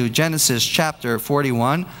back to Genesis chapter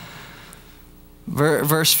 41,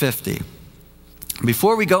 verse 50.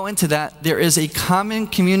 Before we go into that, there is a common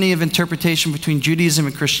community of interpretation between Judaism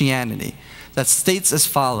and Christianity that states as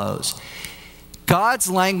follows. God's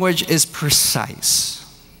language is precise.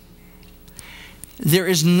 There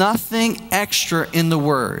is nothing extra in the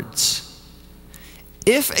words.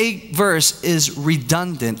 If a verse is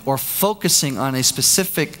redundant or focusing on a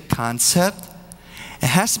specific concept, it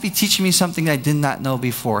has to be teaching me something I did not know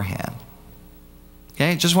beforehand.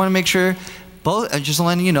 Okay, just want to make sure, just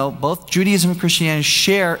letting you know, both Judaism and Christianity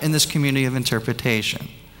share in this community of interpretation.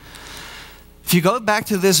 If you go back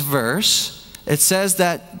to this verse, it says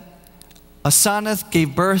that Asenath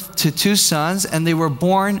gave birth to 2 sons, and they were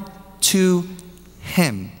born to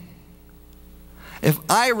him. If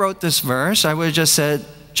I wrote this verse, I would have just said,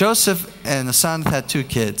 Joseph and Asenath had 2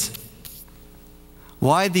 kids.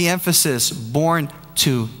 Why the emphasis? Born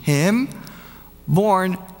to him,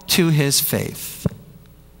 born to his faith.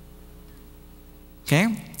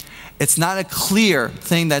 Okay? It's not a clear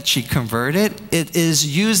thing that she converted. It is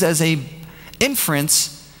used as an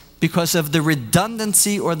inference because of the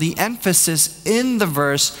redundancy or the emphasis in the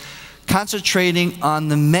verse concentrating on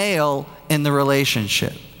the male in the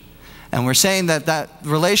relationship. And we're saying that that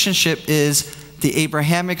relationship is the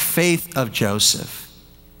Abrahamic faith of Joseph.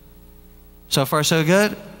 So far, so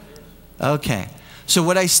good? Okay. So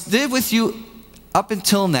what I did with you up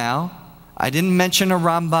until now, I didn't mention a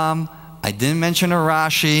Rambam, I didn't mention a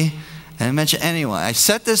Rashi, I didn't mention anyone. I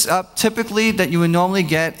set this up typically that you would normally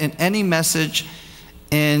get in any message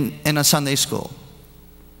in a Sunday school.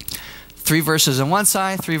 3 verses on one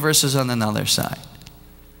side, 3 verses on another side.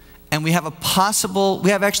 And we have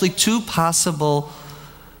actually 2 possible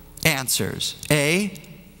answers. A,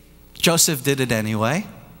 Joseph did it anyway.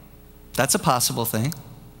 That's a possible thing.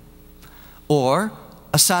 Or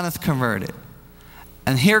Asenath converted.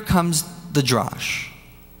 And here comes the drash.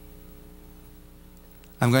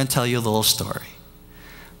 I'm going to tell you a little story.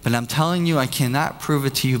 But I'm telling you, I cannot prove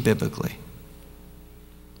it to you biblically.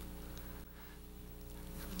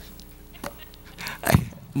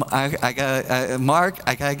 Mark, I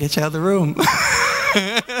gotta get you out of the room.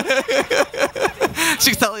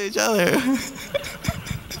 She's telling each other.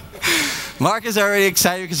 Mark is already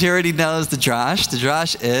excited because he already knows the drash. The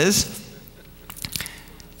drash is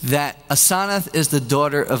that Asenath is the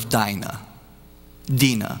daughter of Dinah.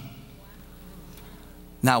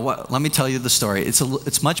 Now, let me tell you the story.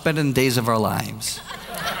 It's much better than Days of Our Lives.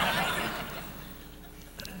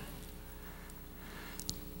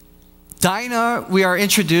 Dinah, we are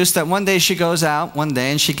introduced that one day she goes out one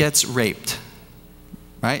day and she gets raped.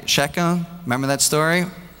 Right? Shechem, remember that story?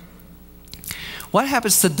 What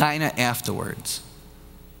happens to Dinah afterwards?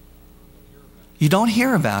 You don't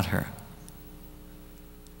hear about her.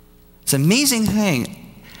 It's an amazing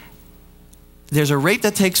thing. There's a rape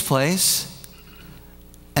that takes place,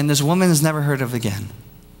 and this woman is never heard of again.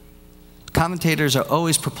 Commentators are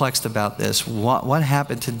always perplexed about this. What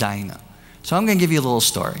happened to Dinah? So I'm going to give you a little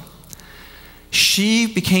story. She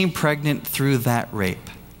became pregnant through that rape.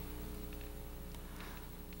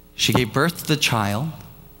 She gave birth to the child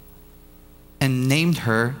and named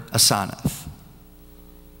her Asenath.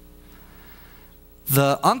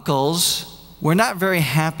 The uncles were not very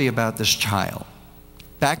happy about this child.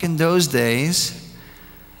 Back in those days,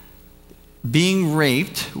 being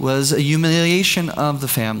raped was a humiliation of the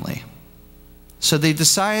family. So they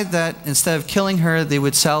decided that instead of killing her, they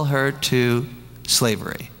would sell her to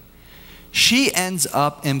slavery. She ends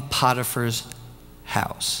up in Potiphar's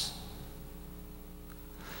house.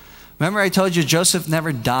 Remember I told you Joseph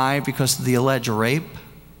never died because of the alleged rape?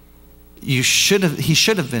 He should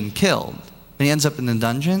have been killed, but he ends up in the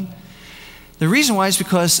dungeon. The reason why is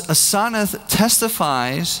because Asenath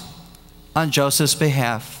testifies on Joseph's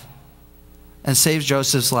behalf and saves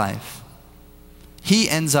Joseph's life. He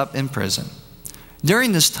ends up in prison.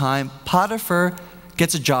 During this time, Potiphar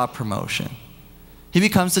gets a job promotion. He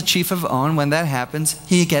becomes the chief of On. When that happens,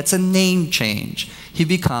 he gets a name change. He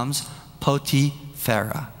becomes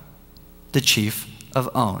Potiphera, the chief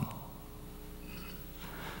of On.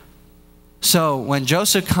 So when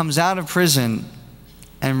Joseph comes out of prison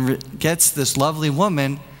and gets this lovely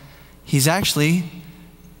woman, he's actually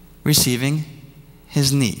receiving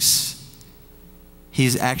his niece.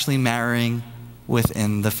 He's actually marrying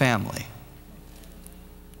within the family.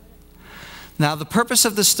 Now, the purpose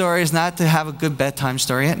of the story is not to have a good bedtime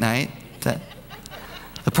story at night.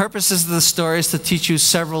 The purpose of the story is to teach you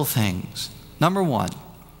several things. Number 1,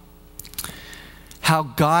 how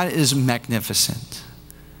God is magnificent.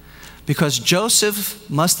 Because Joseph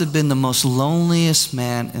must have been the most loneliest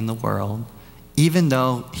man in the world, even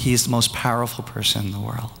though he's the most powerful person in the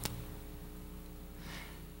world.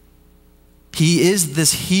 He is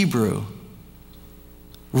this Hebrew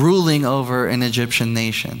ruling over an Egyptian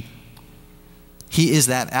nation. He is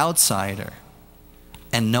that outsider,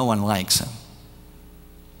 and no one likes him.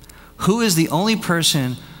 Who is the only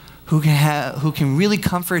person who can really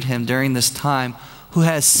comfort him during this time, who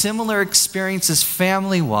has similar experiences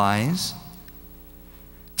family-wise,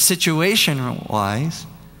 situation-wise,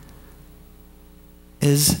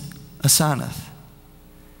 is Asanath.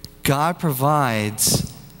 God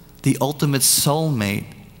provides the ultimate soulmate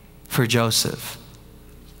for Joseph.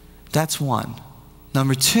 That's one.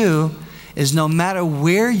 Number two is no matter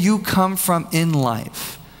where you come from in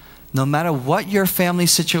life, no matter what your family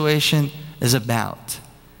situation is about,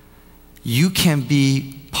 you can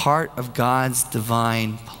be part of God's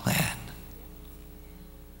divine plan.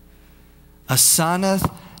 Asanath,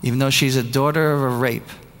 even though she's a daughter of a rape,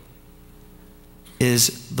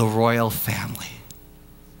 is the royal family.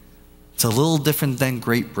 It's a little different than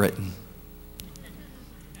Great Britain.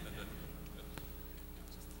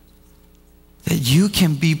 That you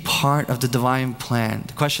can be part of the divine plan.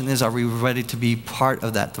 The question is, are we ready to be part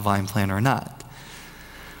of that divine plan or not?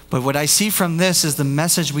 But what I see from this is the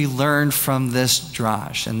message we learned from this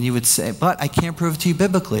drash. And you would say, but I can't prove it to you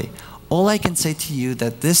biblically. All I can say to you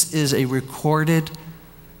that this is a recorded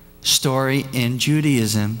story in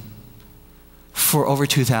Judaism for over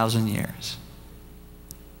 2,000 years.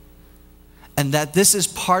 And that this is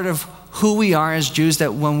part of who we are as Jews,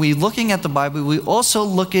 that when we're looking at the Bible, we also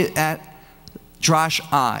look at drash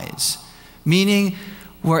eyes, meaning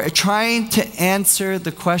we're trying to answer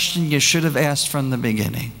the question you should have asked from the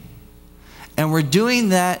beginning. And we're doing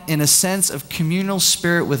that in a sense of communal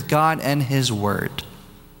spirit with God and His Word.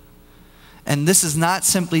 And this is not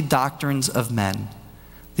simply doctrines of men.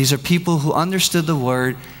 These are people who understood the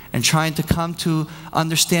Word and trying to come to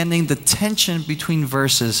understanding the tension between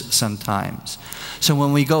verses sometimes. So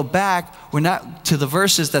when we go back, we're not to the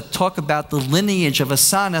verses that talk about the lineage of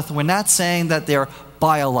Asanath, we're not saying that they're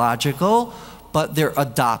biological, but they're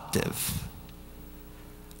adoptive.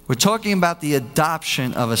 We're talking about the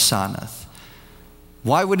adoption of Asanath.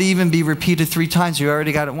 Why would it even be repeated 3 times? You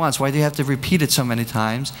already got it once. Why do you have to repeat it so many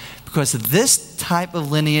times? Because this type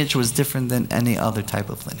of lineage was different than any other type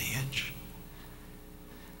of lineage.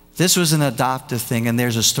 This was an adoptive thing, and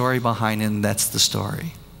there's a story behind it, and that's the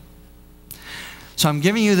story. So I'm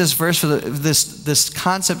giving you this verse for this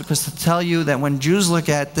concept because to tell you that when Jews look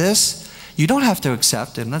at this, you don't have to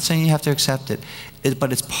accept it. I'm not saying you have to accept it,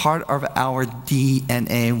 but it's part of our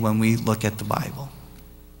DNA when we look at the Bible.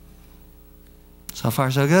 So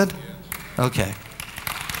far, so good? Okay.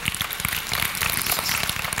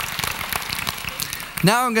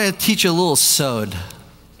 Now I'm going to teach you a little sod.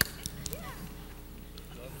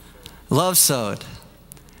 Love sod.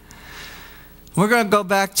 We're going to go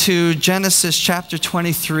back to Genesis chapter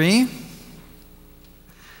 23.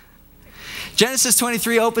 Genesis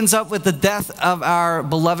 23 opens up with the death of our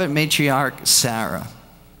beloved matriarch Sarah.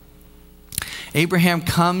 Abraham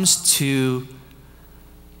comes to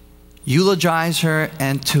eulogize her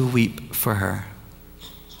and to weep for her.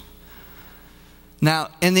 Now,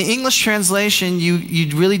 in the English translation,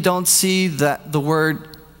 you really don't see the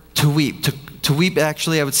word to weep. To weep,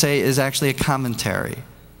 actually, I would say, is actually a commentary.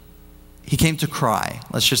 He came to cry.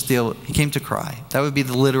 He came to cry. That would be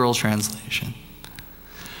the literal translation.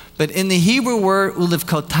 But in the Hebrew word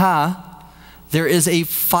ulivkotah, there is a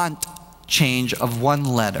font change of 1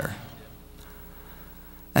 letter.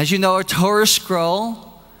 As you know, a Torah scroll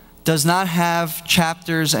does not have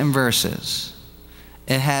chapters and verses.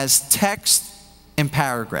 It has text and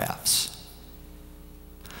paragraphs.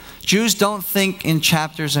 Jews don't think in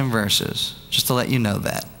chapters and verses, just to let you know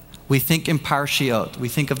that. We think in parshiot. We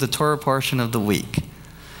think of the Torah portion of the week.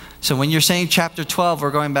 So when you're saying chapter 12,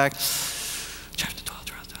 we're going back, chapter 12,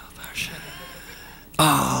 parsha.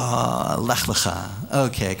 Oh, Lech Lecha.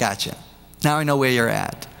 Okay, gotcha. Now I know where you're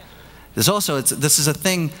at. This is a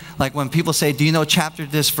thing, like when people say, do you know chapter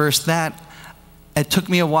this, verse that? It took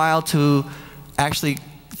me a while to actually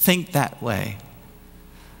think that way.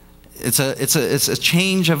 It's a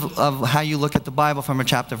change of how you look at the Bible from a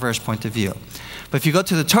chapter verse point of view. But if you go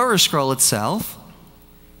to the Torah scroll itself,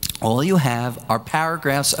 all you have are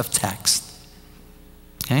paragraphs of text.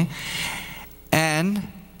 Okay? And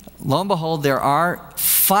lo and behold, there are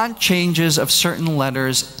font changes of certain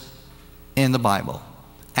letters in the Bible.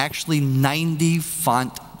 Actually 90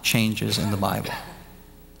 font changes in the Bible.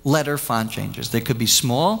 Letter font changes. They could be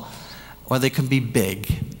small or they could be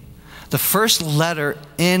big. The first letter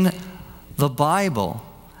in the Bible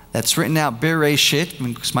that's written out, Bereshit,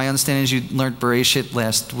 because my understanding is you learned Bereshit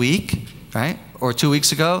last week, right? Or 2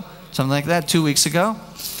 weeks ago, something like that, 2 weeks ago.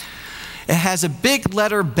 It has a big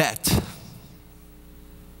letter bet.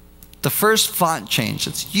 The first font change,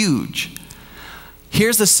 it's huge.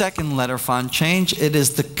 Here's the second letter font change. It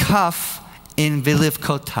is the kaf in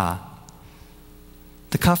Vilivkotah.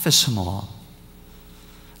 The kaf is small.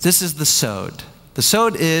 This is the sod. The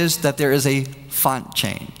sod is that there is a font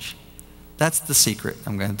change. That's the secret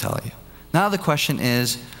I'm going to tell you. Now the question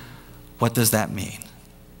is, what does that mean?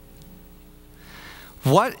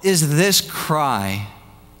 What is this cry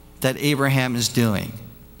that Abraham is doing?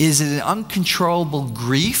 Is it an uncontrollable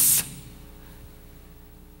grief?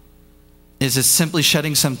 Is it simply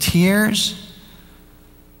shedding some tears?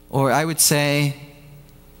 Or I would say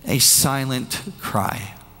a silent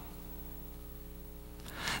cry.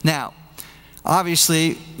 Now,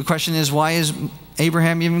 obviously, the question is, why is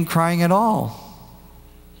Abraham even crying at all?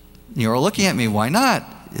 You're looking at me, why not?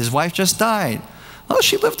 His wife just died. Oh,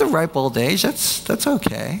 she lived a ripe old age, that's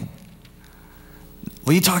okay.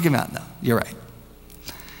 What are you talking about? No, you're right.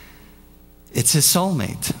 It's his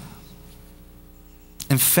soulmate.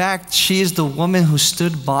 In fact, she is the woman who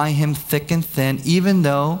stood by him thick and thin, even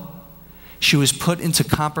though she was put into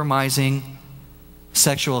compromising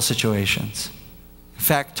sexual situations. In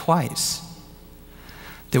fact, twice.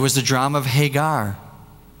 There was the drama of Hagar.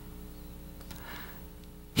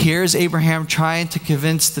 Here's Abraham trying to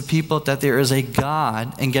convince the people that there is a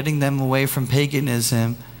God and getting them away from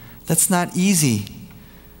paganism. That's not easy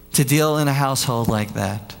to deal in a household like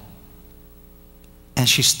that. And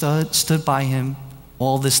she stood by him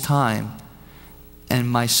all this time, and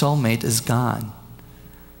my soulmate is gone.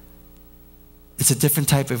 It's a different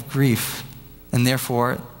type of grief, and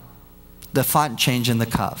therefore the font change in the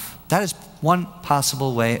cuff. That is one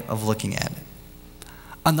possible way of looking at it.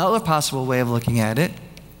 Another possible way of looking at it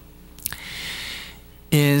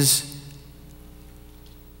is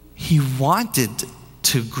he wanted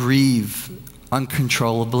to grieve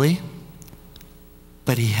uncontrollably,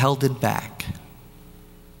 but he held it back.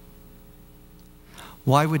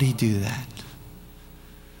 Why would he do that?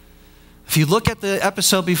 If you look at the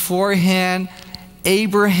episode beforehand,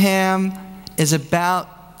 Abraham is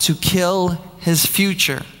about to kill his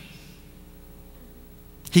future.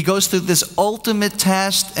 He goes through this ultimate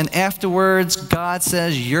test, and afterwards, God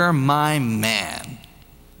says, "You're my man."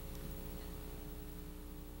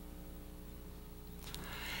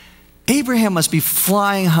 Abraham must be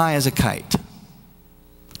flying high as a kite.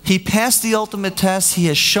 He passed the ultimate test. He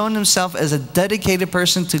has shown himself as a dedicated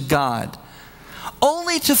person to God,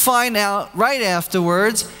 only to find out right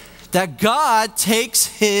afterwards that God takes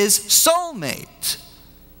his soulmate.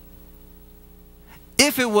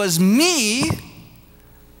 If it was me,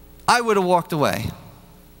 I would have walked away.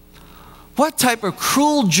 What type of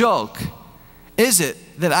cruel joke is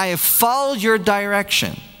it that I have followed your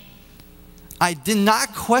direction? I did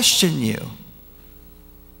not question you,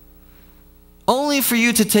 only for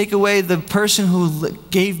you to take away the person who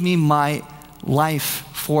gave me my life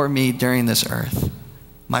for me during this earth,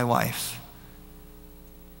 my wife.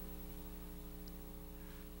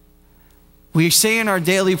 We say in our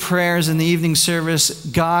daily prayers in the evening service,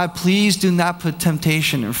 "God, please do not put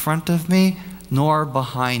temptation in front of me, nor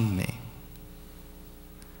behind me."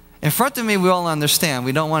 In front of me, we all understand.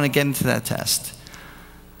 We don't want to get into that test.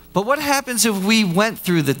 But what happens if we went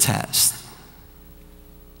through the test?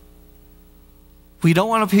 We don't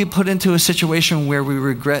want to be put into a situation where we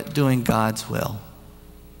regret doing God's will.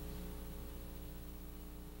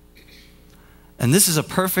 And this is a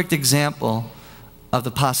perfect example of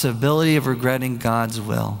the possibility of regretting God's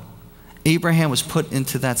will. Abraham was put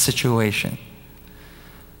into that situation.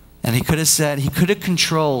 And he could have said, he could have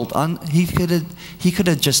controlled, he could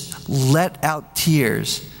have just let out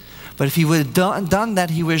tears. But if he would have done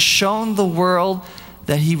that, he would have shown the world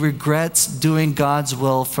that he regrets doing God's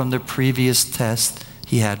will from the previous test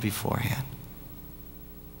he had beforehand.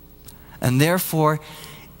 And therefore,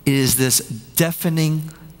 it is this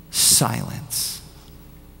deafening silence.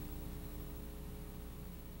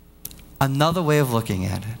 Another way of looking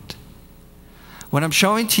at it. What I'm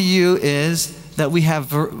showing to you is that we have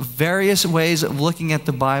various ways of looking at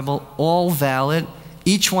the Bible, all valid.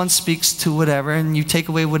 Each one speaks to whatever, and you take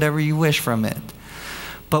away whatever you wish from it.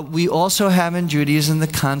 But we also have in Judaism the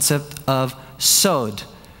concept of sod.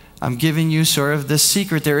 I'm giving you sort of the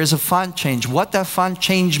secret. There is a font change. What that font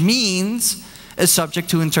change means is subject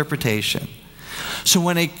to interpretation. So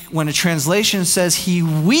when a translation says he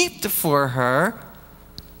wept for her,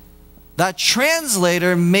 that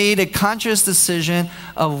translator made a conscious decision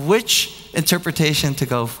of which interpretation to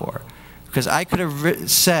go for. Because I could have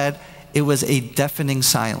said it was a deafening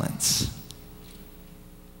silence.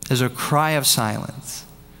 There's a cry of silence.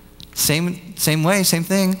 Same way, same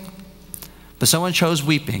thing. But someone chose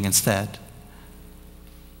weeping instead.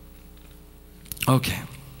 Okay.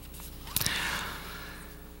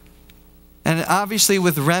 And obviously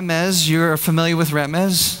with remez, you're familiar with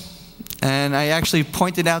remez. And I actually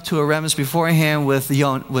pointed out to a remez beforehand with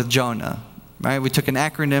Jonah. right? We took an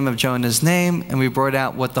acronym of Jonah's name and we brought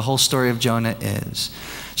out what the whole story of Jonah is.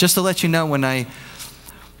 Just to let you know, when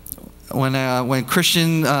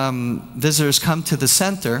Christian visitors come to the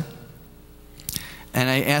center, and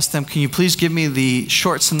I asked them, can you please give me the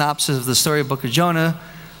short synopsis of the story of the book of Jonah?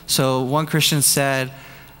 So one Christian said,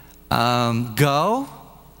 go,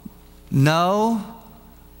 no,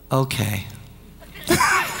 okay.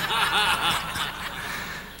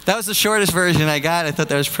 That was the shortest version I got. I thought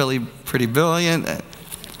that was pretty brilliant.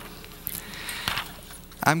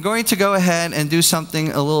 I'm going to go ahead and do something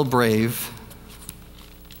a little brave.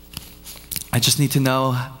 I just need to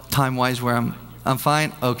know time-wise where I'm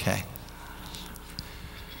fine? Okay.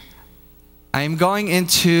 I am going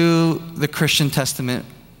into the Christian Testament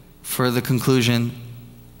for the conclusion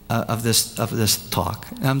of this talk.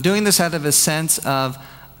 And I'm doing this out of a sense of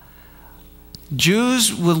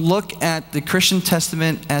Jews would look at the Christian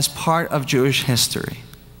Testament as part of Jewish history.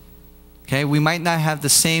 Okay, we might not have the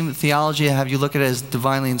same theology, have you look at it as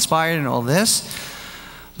divinely inspired and all this,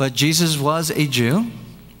 but Jesus was a Jew.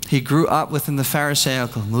 He grew up within the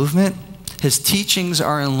Pharisaical movement. His teachings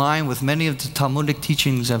are in line with many of the Talmudic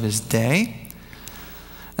teachings of his day.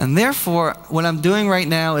 And therefore, what I'm doing right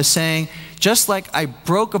now is saying, just like I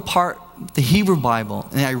broke apart the Hebrew Bible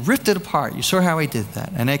and I ripped it apart, you saw how I did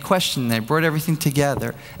that, and I questioned and I brought everything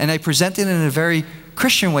together, and I presented it in a very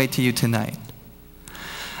Christian way to you tonight.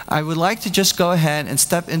 I would like to just go ahead and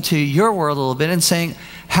step into your world a little bit and saying,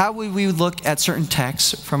 how would we look at certain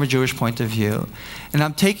texts from a Jewish point of view? And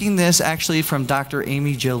I'm taking this actually from Dr.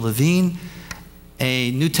 Amy Jill Levine,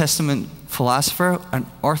 a New Testament philosopher, an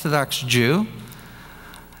Orthodox Jew,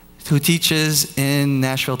 who teaches in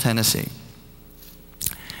Nashville, Tennessee.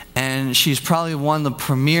 And she's probably one of the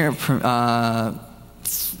premier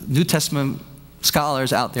New Testament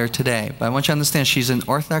scholars out there today. But I want you to understand, she's an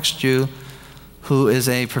Orthodox Jew who is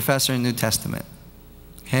a professor in New Testament.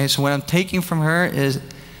 Okay, so what I'm taking from her is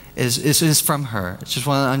from her. I just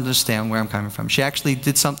want to understand where I'm coming from. She actually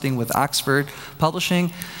did something with Oxford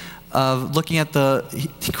Publishing of looking at the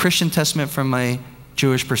Christian Testament from a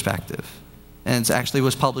Jewish perspective. And it actually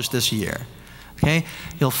was published this year. Okay,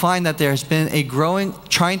 you'll find that there's been a growing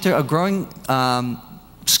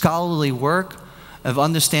scholarly work of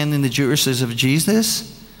understanding the Jewishnesses of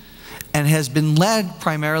Jesus, and has been led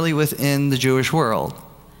primarily within the Jewish world.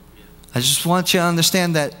 I just want you to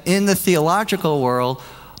understand that in the theological world,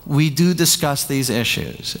 we do discuss these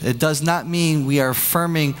issues. It does not mean we are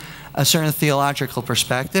affirming a certain theological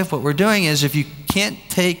perspective. What we're doing is, if you can't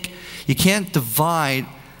divide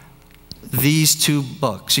these two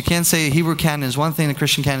books. You can't say Hebrew canon is one thing, the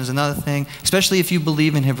Christian canon is another thing, especially if you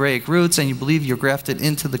believe in Hebraic roots and you believe you're grafted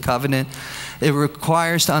into the covenant. It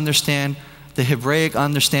requires to understand the Hebraic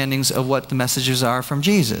understandings of what the messages are from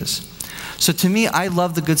Jesus. So to me, I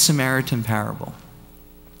love the Good Samaritan parable.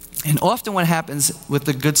 And often what happens with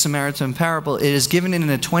the Good Samaritan parable, it is given in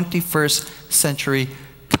a 21st century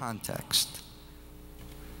context.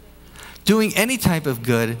 Doing any type of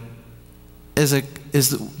good is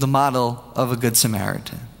the model of a Good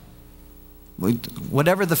Samaritan.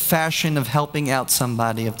 Whatever the fashion of helping out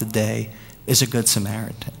somebody of the day is a Good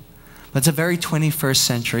Samaritan. But it's a very 21st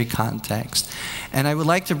century context. And I would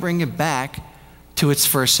like to bring it back to its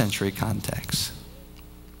first century context.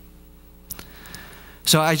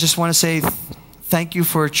 So I just want to say thank you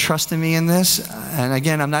for trusting me in this. And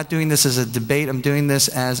again, I'm not doing this as a debate. I'm doing this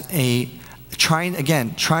as trying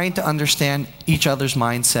to understand each other's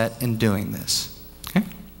mindset in doing this. Okay?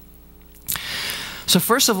 So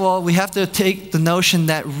first of all, we have to take the notion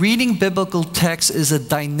that reading biblical text is a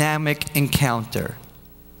dynamic encounter.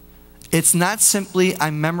 It's not simply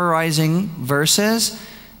I'm memorizing verses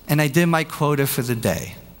and I did my quota for the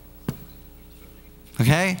day.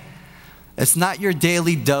 Okay? It's not your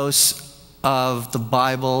daily dose of the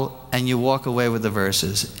Bible and you walk away with the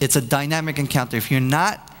verses. It's a dynamic encounter. If you're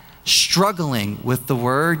not struggling with the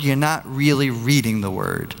word, you're not really reading the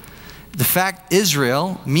word. The fact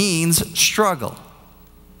Israel means struggle.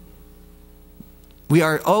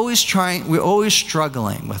 We're always struggling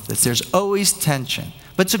with this. There's always tension.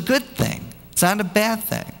 But it's a good thing. It's not a bad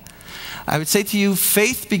thing. I would say to you,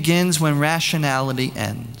 faith begins when rationality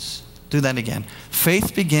ends. Do that again.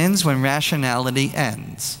 Faith begins when rationality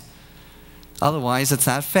ends. Otherwise, it's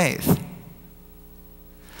not faith.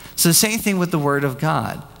 So the same thing with the Word of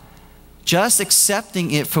God. Just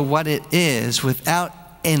accepting it for what it is without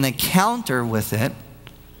an encounter with it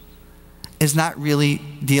is not really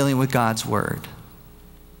dealing with God's Word.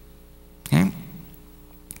 Okay?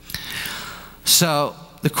 So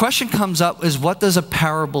the question comes up is, what does a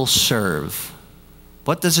parable serve?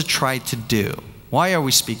 What does it try to do? Why are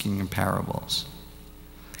we speaking in parables?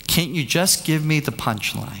 Can't you just give me the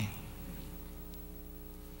punchline?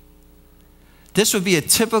 This would be a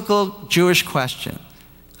typical Jewish question.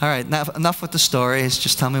 All right, now enough with the stories.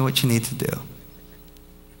 Just tell me what you need to do.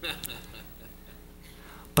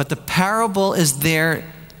 But the parable is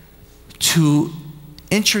there to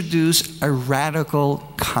introduce a radical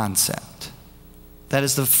concept. That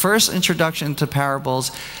is the first introduction to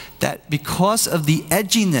parables, that because of the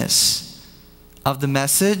edginess of the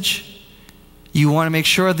message, you want to make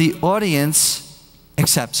sure the audience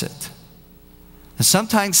accepts it. And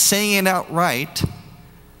sometimes saying it outright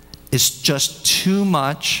is just too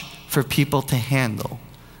much for people to handle.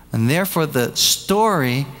 And therefore the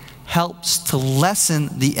story helps to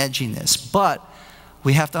lessen the edginess. But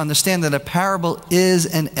we have to understand that a parable is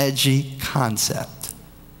an edgy concept.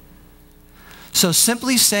 So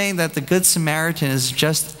simply saying that the Good Samaritan is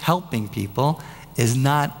just helping people is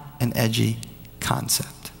not an edgy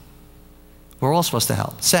concept. We're all supposed to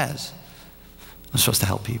help. It says we're supposed to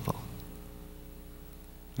help people.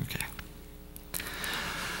 Okay.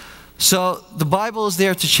 So the Bible is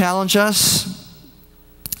there to challenge us.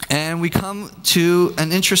 And we come to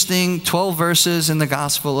an interesting 12 verses in the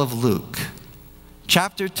Gospel of Luke.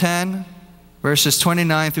 Chapter 10, verses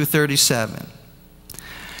 29 through 37.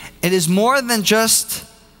 It is more than just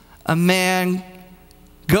a man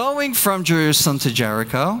going from Jerusalem to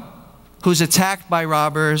Jericho, who's attacked by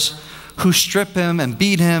robbers, who strip him and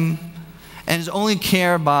beat him, and is only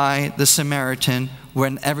cared by the Samaritan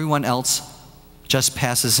when everyone else just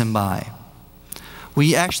passes him by.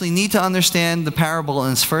 We actually need to understand the parable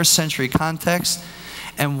in its first century context.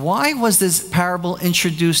 And why was this parable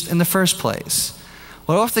introduced in the first place?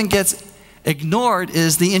 What often gets ignored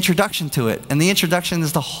is the introduction to it. And the introduction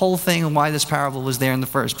is the whole thing and why this parable was there in the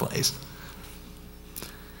first place.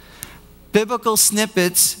 Biblical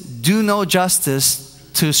snippets do no justice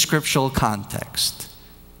to scriptural context.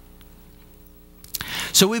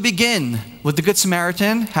 So we begin with the Good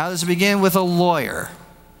Samaritan. How does it begin? With a lawyer.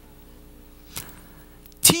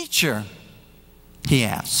 Teacher, he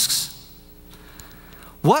asks,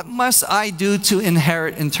 what must I do to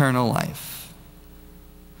inherit eternal life?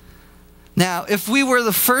 Now, if we were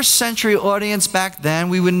the first century audience back then,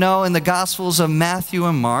 we would know in the Gospels of Matthew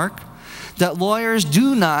and Mark that lawyers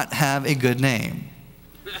do not have a good name.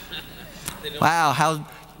 Wow, how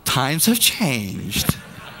times have changed.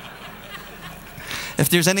 If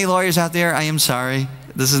there's any lawyers out there, I am sorry.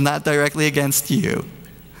 This is not directly against you.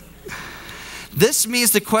 This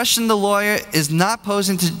means the question the lawyer is not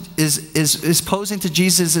posing to is posing to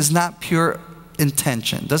Jesus is not pure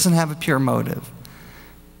intention, doesn't have a pure motive.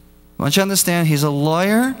 I want you to understand he's a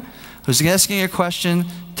lawyer who's asking a question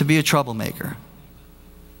to be a troublemaker.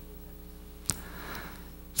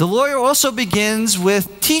 The lawyer also begins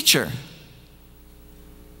with teacher.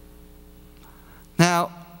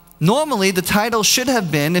 Now, normally the title should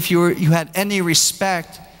have been, if you had any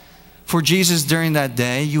respect for Jesus during that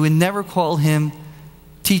day, you would never call him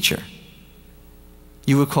teacher.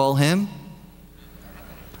 You would call him,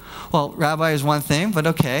 well, rabbi is one thing, but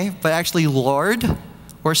okay, but actually Lord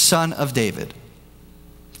or Son of David.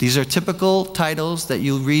 These are typical titles that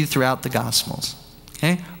you read throughout the Gospels.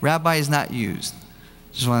 Okay? Rabbi is not used.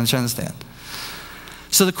 Just want you to understand.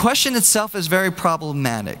 So the question itself is very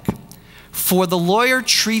problematic. For the lawyer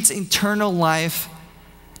treats eternal life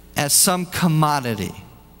as some commodity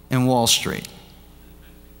in Wall Street.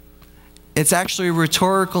 It's actually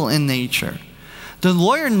rhetorical in nature. The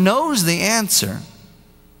lawyer knows the answer,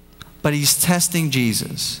 but he's testing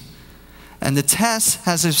Jesus. And the test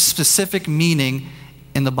has a specific meaning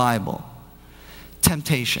in the Bible.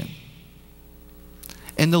 Temptation.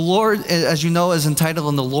 And the Lord, as you know, is entitled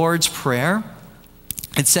in the Lord's Prayer.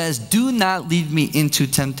 It says, do not lead me into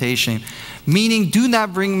temptation, meaning do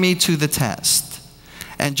not bring me to the test.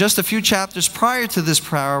 And just a few chapters prior to this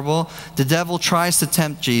parable, the devil tries to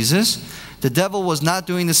tempt Jesus. The devil was not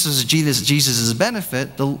doing this as Jesus' benefit.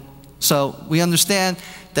 So we understand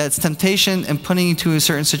that it's temptation and putting you to a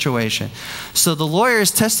certain situation. So the lawyer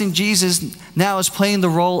is testing Jesus, now is playing the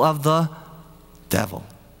role of the devil.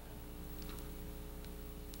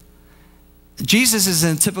 Jesus is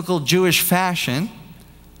in typical Jewish fashion,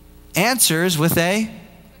 answers with a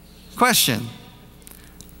question.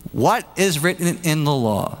 What is written in the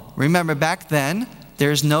law? Remember, back then,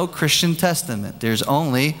 there's no Christian Testament. There's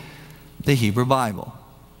only the Hebrew Bible.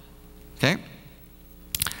 Okay?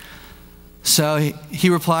 So he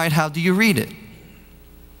replied, how do you read it?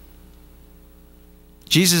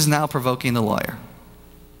 Jesus is now provoking the lawyer.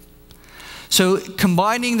 So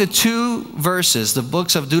combining the two verses, the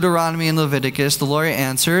books of Deuteronomy and Leviticus, the lawyer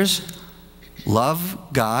answers, love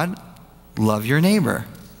God, love your neighbor.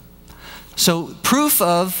 So proof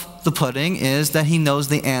of the pudding is that he knows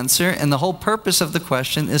the answer, and the whole purpose of the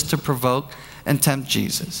question is to provoke and tempt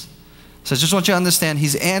Jesus. So I just want you to understand,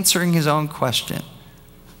 he's answering his own question.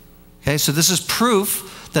 Okay, so this is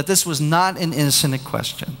proof that this was not an innocent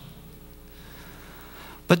question.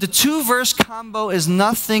 But the two-verse combo is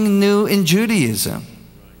nothing new in Judaism.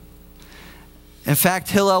 In fact,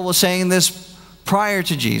 Hillel was saying this prior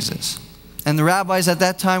to Jesus. And the rabbis at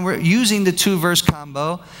that time were using the two-verse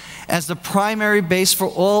combo as the primary base for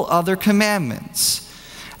all other commandments.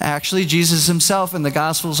 Actually, Jesus himself in the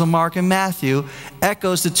Gospels of Mark and Matthew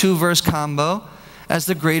echoes the two-verse combo as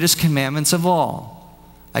the greatest commandments of all.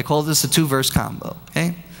 I call this the two-verse combo.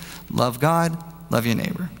 Okay? Love God, love your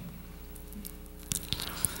neighbor.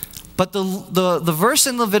 But the verse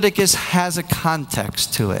in Leviticus has a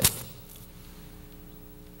context to it.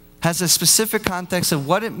 Has a specific context of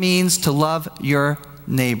what it means to love your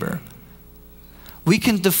neighbor. We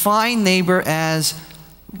can define neighbor as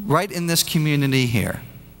right in this community here.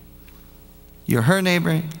 You're her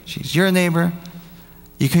neighbor, she's your neighbor.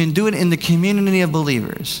 You can do it in the community of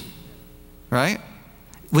believers, right?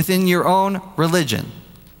 Within your own religion.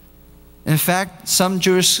 In fact, some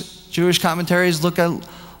Jewish commentaries look at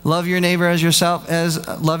love your neighbor as yourself as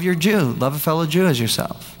love your Jew, love a fellow Jew as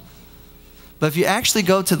yourself. But if you actually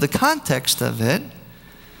go to the context of it,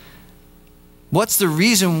 what's the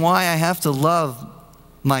reason why I have to love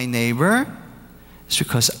my neighbor? It's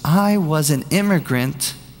because I was an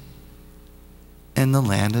immigrant in the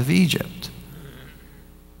land of Egypt.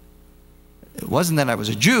 It wasn't that I was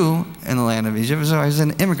a Jew in the land of Egypt, it was I was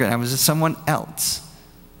an immigrant. I was someone else.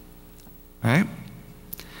 Right?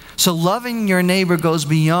 So loving your neighbor goes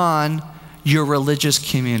beyond your religious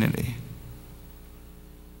community.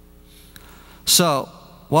 So,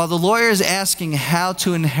 while the lawyer is asking how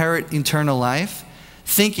to inherit eternal life,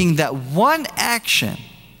 thinking that one action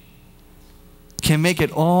can make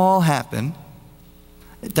it all happen,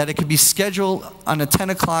 that it could be scheduled on a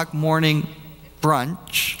 10 o'clock morning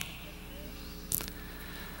brunch,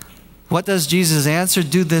 what does Jesus answer?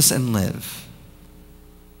 Do this and live.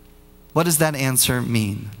 What does that answer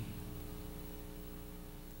mean?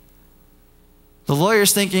 The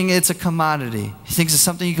lawyer's thinking it's a commodity. He thinks it's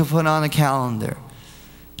something you can put on a calendar.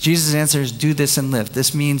 Jesus' answer is do this and live.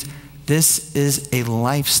 This means this is a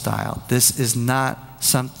lifestyle. This is not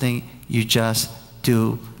something you just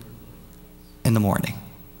do in the morning.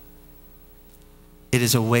 It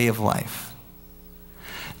is a way of life.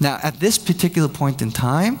 Now, at this particular point in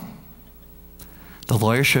time, the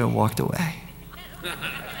lawyer should have walked away.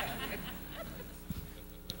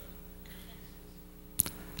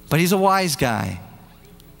 But he's a wise guy.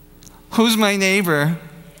 Who's my neighbor?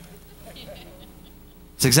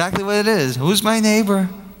 It's exactly what it is. Who's my neighbor?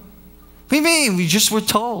 What do you mean? We just were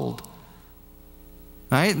told.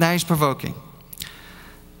 Right? Now he's provoking.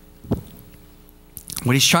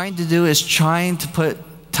 What he's trying to do is trying to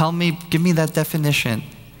give me that definition.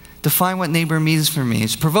 Define what neighbor means for me.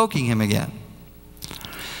 It's provoking him again.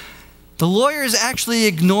 The lawyer is actually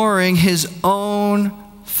ignoring his own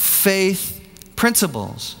faith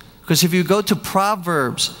principles. Because if you go to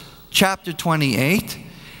Proverbs chapter 28,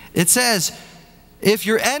 it says, if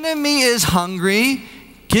your enemy is hungry,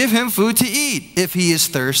 give him food to eat. If he is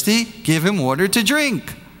thirsty, give him water to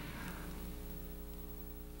drink.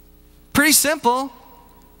 Pretty simple.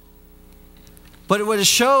 But what it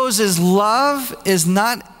shows is love is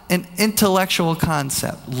not an intellectual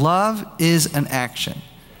concept. Love is an action.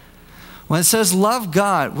 When it says love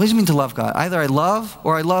God, what does it mean to love God? Either I love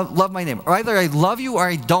or I love my neighbor. Or either I love you or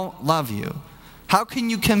I don't love you. How can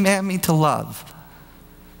you command me to love?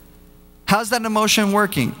 How's that emotion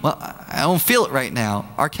working? Well, I don't feel it right now.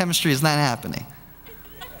 Our chemistry is not happening.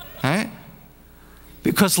 Right?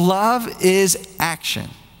 Because love is action.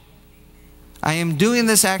 I am doing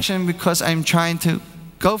this action because I'm trying to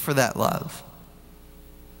go for that love.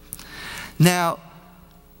 Now,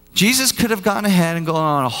 Jesus could have gone ahead and gone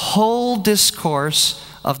on a whole discourse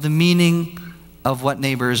of the meaning of what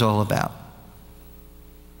neighbor is all about.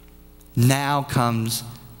 Now comes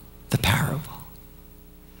the parable.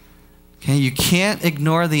 Okay, you can't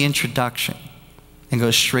ignore the introduction and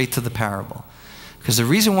go straight to the parable. Because the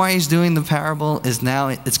reason why he's doing the parable is now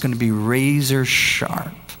it's going to be razor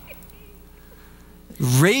sharp.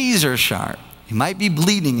 Razor sharp. He might be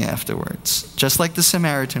bleeding afterwards, just like the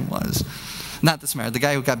Samaritan was. Not the Samaritan, the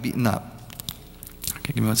guy who got beaten up.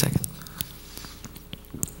 Okay, give me 1 second.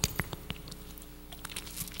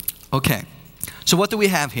 Okay, so what do we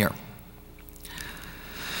have here?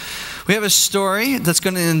 We have a story that's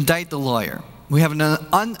going to indict the lawyer. We have an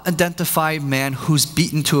unidentified man who's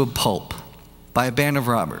beaten to a pulp by a band of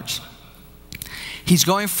robbers. He's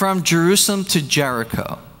going from Jerusalem to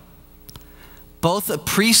Jericho. Both a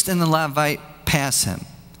priest and a Levite pass him.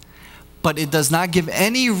 But it does not give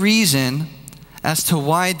any reason as to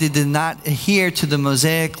why they did not adhere to the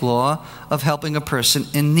Mosaic law of helping a person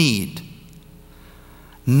in need.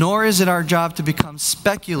 Nor is it our job to become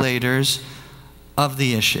speculators of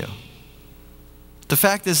the issue. The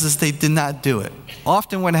fact is they did not do it.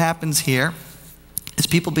 Often what happens here is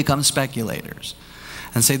people become speculators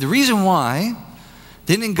and say the reason why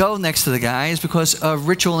they didn't go next to the guy is because of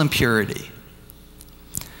ritual impurity.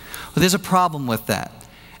 Well, there's a problem with that.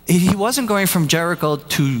 He wasn't going from Jericho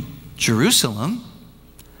to Jerusalem.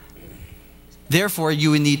 Therefore,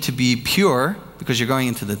 you would need to be pure because you're going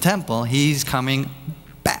into the temple. He's coming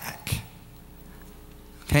back.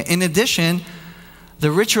 Okay? In addition, the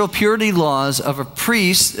ritual purity laws of a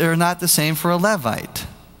priest are not the same for a Levite.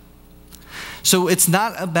 So it's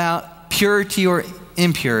not about purity or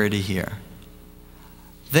impurity here.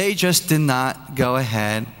 They just did not go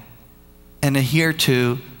ahead and adhere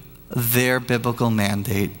to their biblical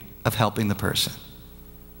mandate of helping the person.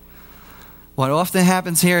 What often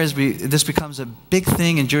happens here is this becomes a big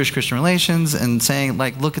thing in Jewish-Christian relations and saying,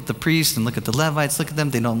 like, look at the priests and look at the Levites, look at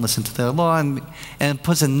them, they don't listen to their law, and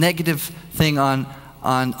puts a negative thing on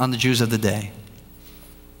the Jews of the day.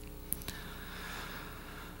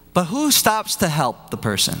 But who stops to help the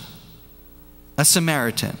person? A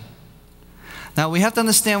Samaritan. Now we have to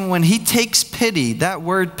understand when he takes pity, that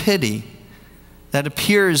word pity that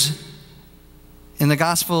appears in the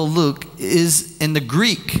Gospel of Luke is in the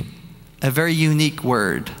Greek a very unique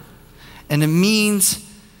word. And it means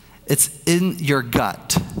it's in your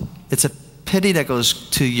gut. It's a pity that goes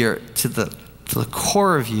to the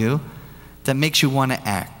core of you that makes you want to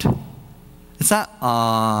act. It's not,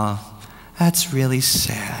 aw, that's really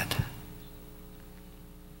sad.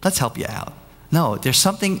 Let's help you out. No, there's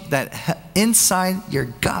something that inside your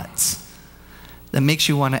guts that makes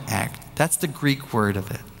you want to act. That's the Greek word of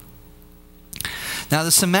it. Now,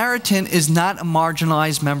 the Samaritan is not a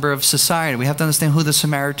marginalized member of society. We have to understand who the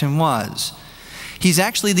Samaritan was. He's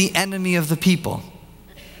actually the enemy of the people.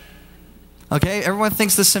 Okay? Everyone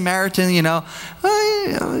thinks the Samaritan,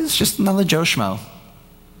 it's just another Joe Schmo.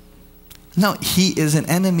 No, he is an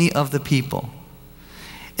enemy of the people.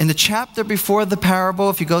 In the chapter before the parable,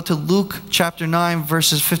 if you go to Luke chapter 9,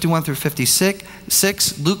 verses 51 through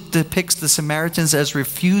 56, Luke depicts the Samaritans as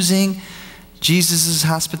refusing Jesus'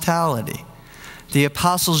 hospitality. The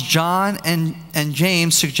apostles John and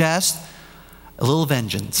James suggest a little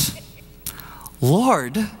vengeance.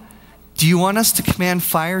 Lord, do you want us to command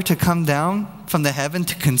fire to come down from the heaven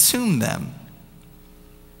to consume them?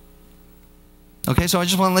 Okay, so I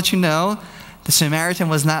just want to let you know, the Samaritan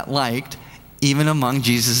was not liked even among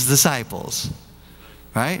Jesus' disciples.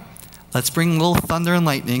 Right? Let's bring a little thunder and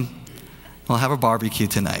lightning. We'll have a barbecue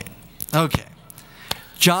tonight. Okay.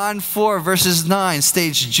 John 4 verses 9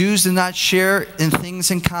 states, Jews did not share in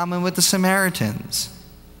things in common with the Samaritans.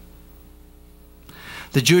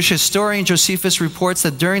 The Jewish historian Josephus reports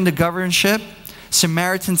that during the governorship,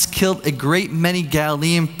 Samaritans killed a great many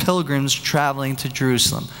Galilean pilgrims traveling to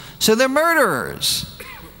Jerusalem. So they're murderers.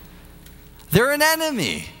 They're an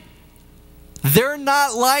enemy. They're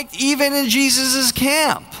not liked even in Jesus'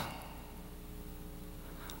 camp.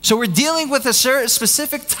 So we're dealing with a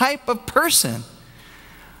specific type of person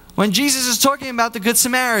when Jesus is talking about the Good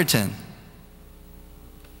Samaritan.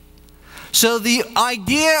 So the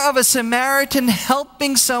idea of a Samaritan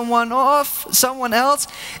helping someone else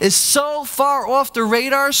is so far off the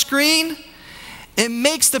radar screen, it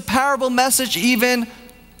makes the parable message even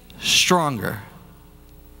stronger.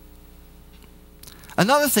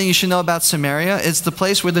 Another thing you should know about Samaria is the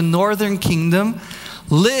place where the northern kingdom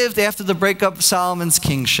lived after the breakup of Solomon's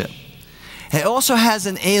kingship. It also has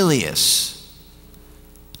an alias,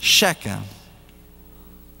 Shechem.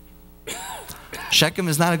 Shechem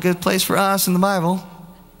is not a good place for us in the Bible.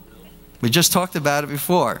 We just talked about it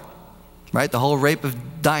before, right? The whole rape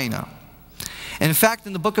of Dinah. And in fact,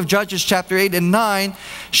 in the book of Judges, chapter 8 and 9,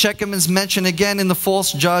 Shechem is mentioned again in the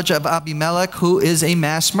false judge of Abimelech, who is a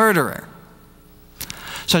mass murderer.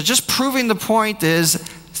 So just proving the point is,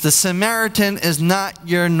 the Samaritan is not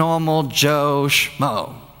your normal Joe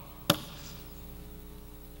Schmo.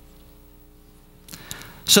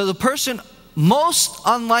 So the person most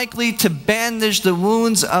unlikely to bandage the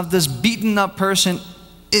wounds of this beaten up person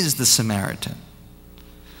is the Samaritan.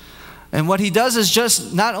 And what he does is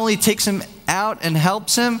just not only takes him out and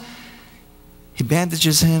helps him, he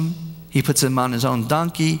bandages him, he puts him on his own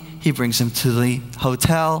donkey, he brings him to the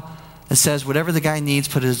hotel, and says, whatever the guy needs,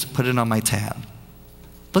 put it on my tab.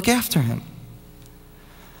 Look after him.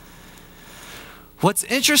 What's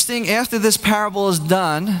interesting, after this parable is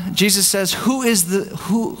done, Jesus says, who is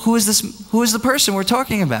the person we're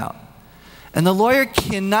talking about? And the lawyer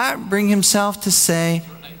cannot bring himself to say,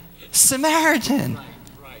 Samaritan.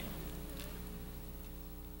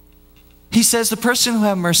 He says, the person who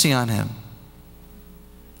had mercy on him.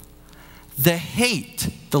 The hate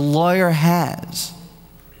the lawyer has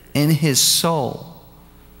in his soul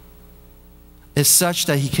is such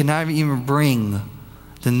that he cannot even bring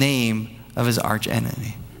the name of his arch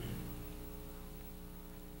enemy.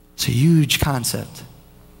 It's a huge concept.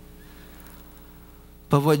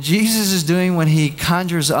 But what Jesus is doing when he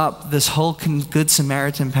conjures up this whole Good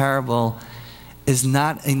Samaritan parable is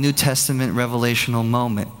not a New Testament revelational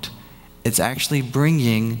moment. It's actually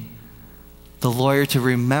bringing the lawyer to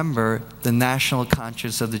remember the national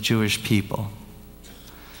conscience of the Jewish people.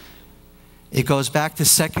 It goes back to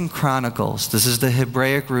 2 Chronicles. This is the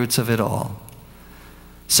Hebraic roots of it all.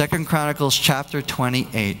 2 Chronicles chapter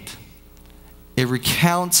 28. It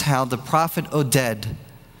recounts how the prophet Oded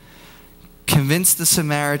convinced the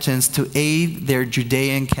Samaritans to aid their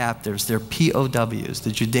Judean captives, their POWs.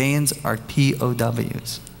 The Judeans are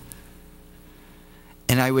POWs.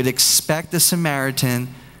 And I would expect the Samaritan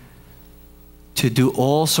to do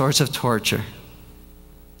all sorts of torture.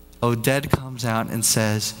 Oded comes out and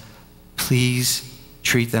says, please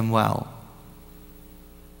treat them well.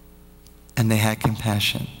 And they had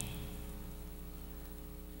compassion.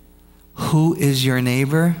 Who is your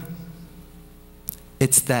neighbor?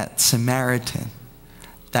 It's that Samaritan,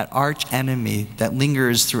 that arch enemy that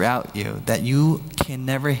lingers throughout you, that you can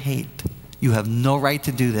never hate. You have no right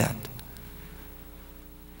to do that.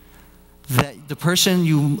 That the person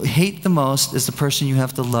you hate the most is the person you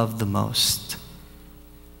have to love the most.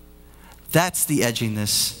 That's the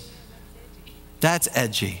edginess. That's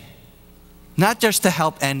edgy. Not just to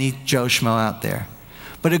help any Joe Schmo out there,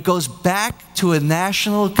 but it goes back to a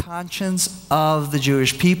national conscience of the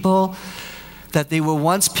Jewish people that they were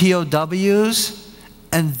once POWs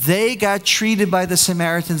and they got treated by the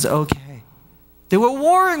Samaritans okay. They were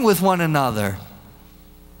warring with one another.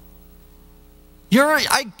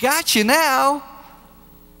 I got you now.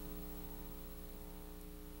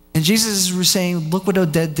 And Jesus is saying, look what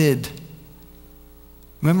Oded did.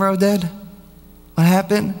 Remember Oded? What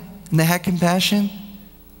happened? And they had compassion.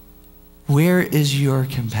 Where is your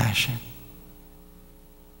compassion?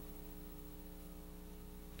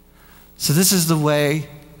 So this is the way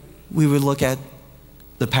we would look at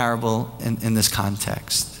the parable in this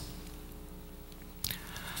context.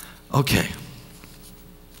 Okay.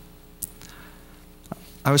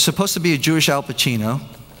 I was supposed to be a Jewish Al Pacino.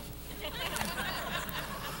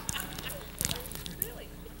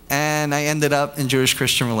 And I ended up in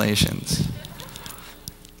Jewish-Christian relations.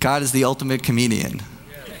 God is the ultimate comedian.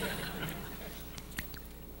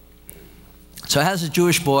 So as a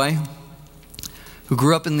Jewish boy who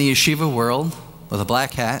grew up in the yeshiva world with a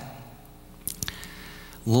black hat,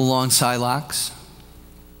 little long silocks,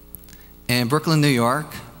 in Brooklyn, New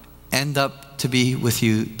York, end up to be with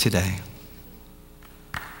you today.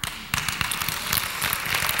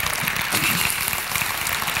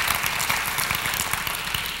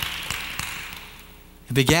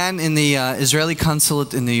 It began in the Israeli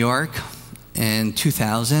consulate in New York in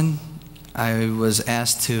 2000. I was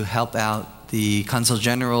asked to help out the consul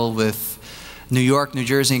general with New York, New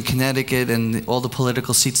Jersey, and Connecticut, and all the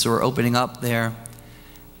political seats that were opening up there.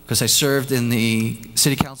 Because I served in the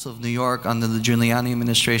City Council of New York under the Giuliani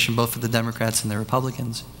administration, both for the Democrats and the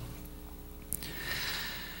Republicans.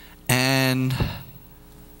 And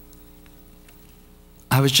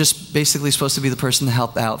I was just basically supposed to be the person to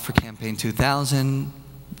help out for Campaign 2000,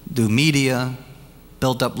 do media,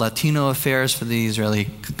 build up Latino affairs for the Israeli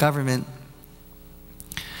government.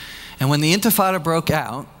 And when the Intifada broke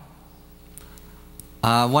out,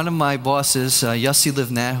 one of my bosses, Yossi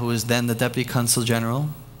Livnet, who was then the Deputy Consul General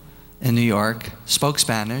in New York, spoke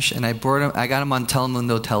Spanish, and I got him on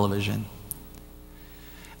Telemundo television.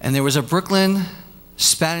 And there was a Brooklyn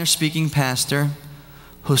Spanish-speaking pastor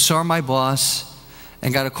who saw my boss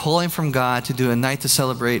and got a calling from God to do a night to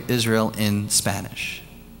celebrate Israel in Spanish.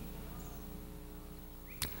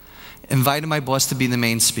 Invited my boss to be the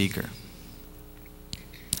main speaker.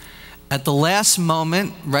 At the last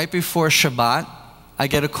moment, right before Shabbat, I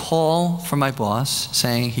get a call from my boss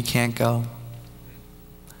saying he can't go.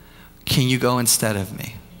 Can you go instead of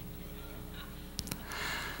me?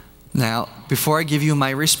 Now, before I give you my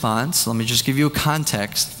response, let me just give you a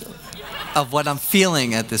context of what I'm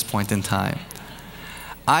feeling at this point in time.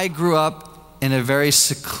 I grew up in a very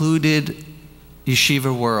secluded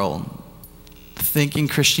yeshiva world, thinking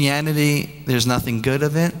Christianity, there's nothing good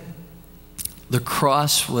of it. The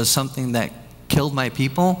cross was something that killed my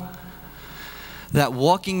people, that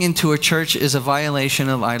walking into a church is a violation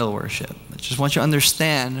of idol worship. I just want you to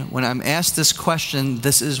understand, when I'm asked this question,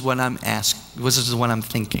 this is what I'm asked, this is what I'm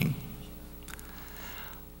thinking.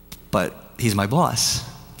 But he's my boss.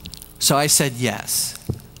 So I said yes.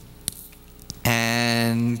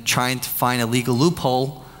 And trying to find a legal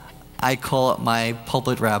loophole, I call up my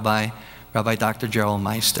pulpit rabbi, Rabbi Dr. Gerald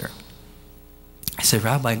Meister. I said,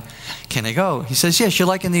 Rabbi, can I go? He says, yes, you're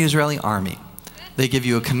like in the Israeli army. They give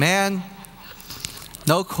you a command,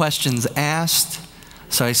 no questions asked.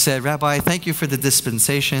 So I said, Rabbi, thank you for the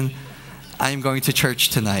dispensation. I am going to church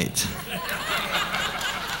tonight.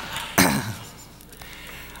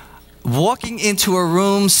 Walking into a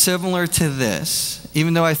room similar to this,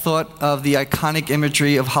 even though I thought of the iconic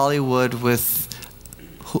imagery of Hollywood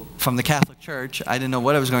from the Catholic Church, I didn't know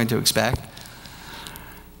what I was going to expect.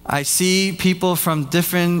 I see people from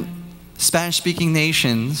different Spanish-speaking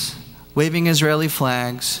nations waving Israeli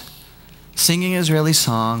flags, singing Israeli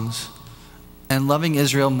songs, and loving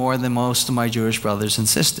Israel more than most of my Jewish brothers and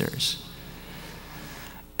sisters.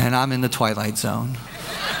 And I'm in the twilight zone.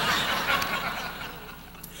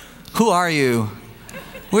 Who are you?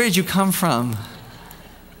 Where did you come from?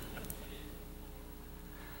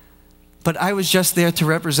 But I was just there to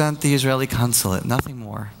represent the Israeli consulate, nothing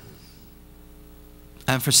more.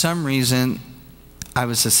 And for some reason, I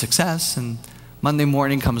was a success. And Monday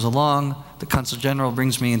morning comes along, the consul general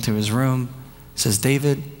brings me into his room, says,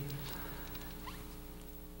 David,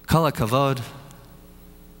 kol hakavod,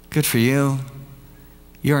 good for you.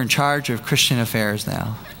 You're in charge of Christian affairs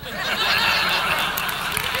now.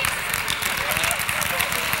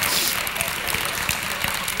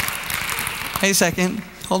 Wait a second,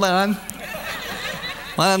 hold on.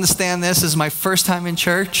 I want to understand this. This is my first time in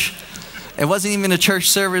church. It wasn't even a church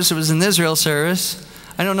service, it was an Israel service.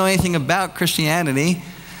 I don't know anything about Christianity.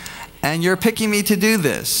 And you're picking me to do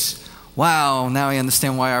this. Wow, now I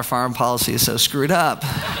understand why our foreign policy is so screwed up.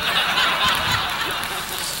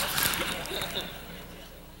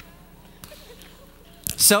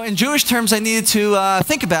 So in Jewish terms, I needed to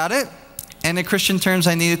think about it. And in Christian terms,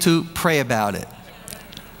 I needed to pray about it.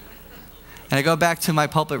 And I go back to my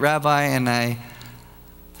pulpit rabbi and I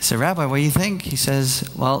said, Rabbi, what do you think? He says,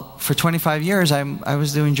 well, for 25 years, I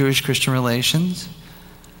was doing Jewish-Christian relations.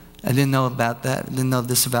 I didn't know about that. I didn't know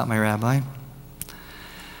this about my rabbi.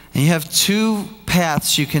 And you have two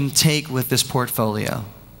paths you can take with this portfolio.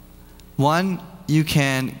 One, you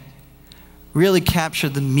can really capture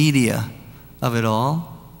the media of it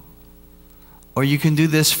all, or you can do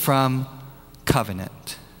this from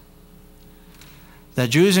covenant. That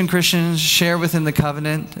Jews and Christians share within the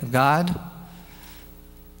covenant of God,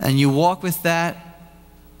 and you walk with that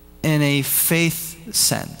in a faith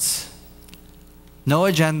sense. No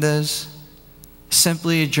agendas,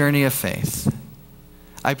 simply a journey of faith.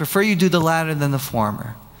 I prefer you do the latter than the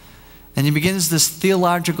former. And he begins this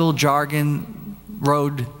theological jargon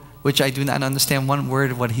road, which I do not understand one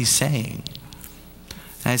word of what he's saying.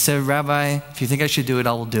 And I said, Rabbi, if you think I should do it,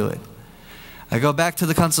 I will do it. I go back to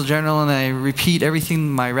the consul general and I repeat everything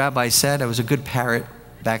my rabbi said. I was a good parrot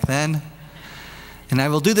back then. And I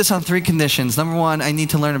will do this on 3 conditions. Number 1, I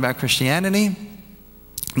need to learn about Christianity.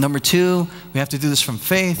 Number 2, we have to do this from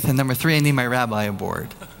faith. And number 3, I need my rabbi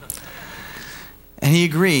aboard. And he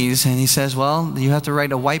agrees, and he says, well, you have to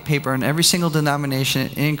write a white paper on every single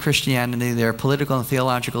denomination in Christianity, their political and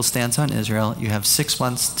theological stance on Israel. You have 6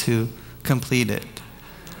 months to complete it.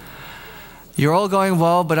 You're all going,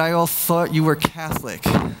 well, but I all thought you were Catholic.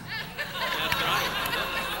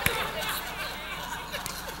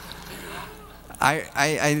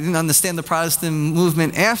 I didn't understand the Protestant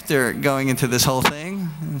movement after going into this whole thing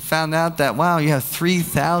and found out that, wow, you have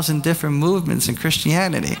 3,000 different movements in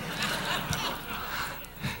Christianity.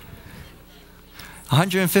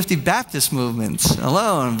 150 Baptist movements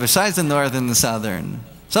alone, besides the Northern and the Southern.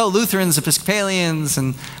 So Lutherans, Episcopalians,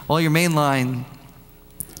 and all your mainline.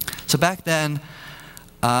 So back then,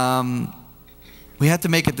 we had to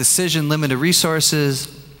make a decision, limited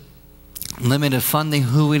resources, limited funding,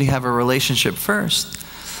 who would have a relationship first.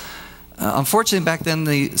 Unfortunately, back then,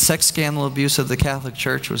 the sex scandal abuse of the Catholic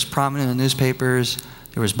Church was prominent in the newspapers.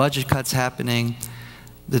 There was budget cuts happening.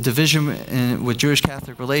 The division with Jewish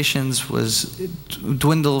Catholic relations was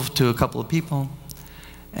dwindled to a couple of people.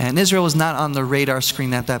 And Israel was not on the radar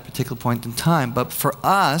screen at that particular point in time. But for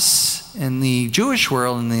us, in the Jewish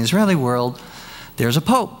world, in the Israeli world, there's a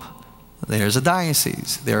pope. There's a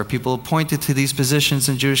diocese. There are people appointed to these positions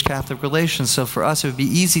in Jewish Catholic relations. So for us, it would be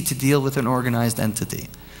easy to deal with an organized entity.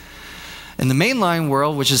 In the mainline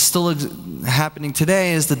world, which is still happening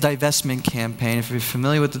today, is the divestment campaign. If you're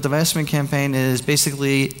familiar with the divestment campaign, it is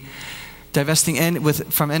basically divesting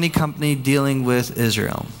from any company dealing with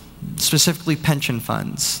Israel, specifically pension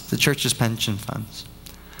funds, the church's pension funds.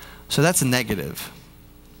 So that's a negative.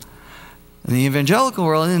 In the evangelical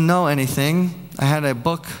world, I didn't know anything. I had a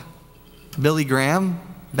book, Billy Graham,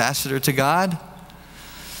 Ambassador to God.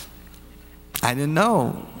 I didn't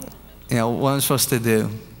know, what I'm supposed to do.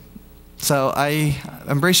 So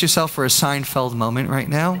embrace yourself for a Seinfeld moment right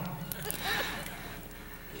now.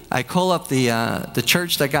 I call up the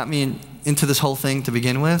church that got me into this whole thing to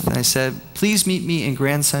begin with. And I said, please meet me in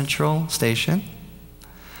Grand Central Station.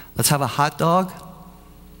 Let's have a hot dog.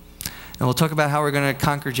 And we'll talk about how we're going to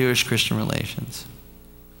conquer Jewish-Christian relations.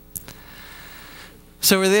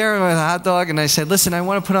 So we're there with a hot dog, and I said, listen, I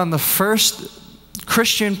want to put on the first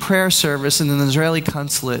Christian prayer service in an Israeli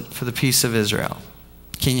consulate for the peace of Israel.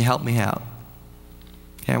 Can you help me out?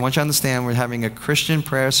 Okay, I want you to understand we're having a Christian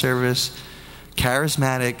prayer service,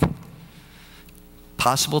 charismatic,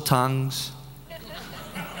 possible tongues.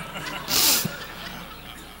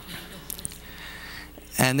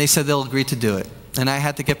 And they said they'll agree to do it. And I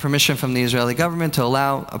had to get permission from the Israeli government to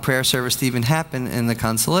allow a prayer service to even happen in the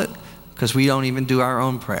consulate, because we don't even do our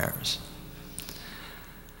own prayers.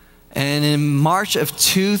 And in March of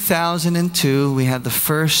 2002, we had the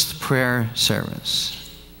first prayer service.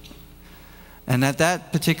 And at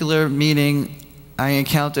that particular meeting, I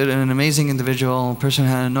encountered an amazing individual, a person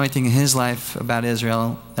who had an anointing in his life about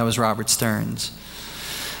Israel. That was Robert Stearns.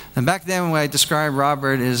 And back then, when I described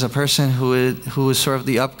Robert as a person who was sort of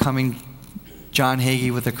the upcoming John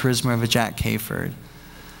Hagee with the charisma of a Jack Hayford.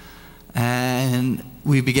 And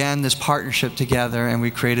we began this partnership together, and we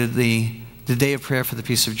created the Day of Prayer for the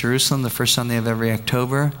Peace of Jerusalem, the first Sunday of every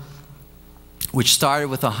October, which started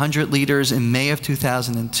with 100 leaders in May of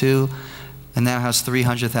 2002, and now has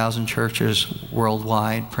 300,000 churches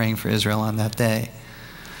worldwide praying for Israel on that day.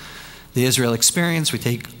 The Israel Experience, we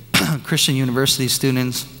take Christian university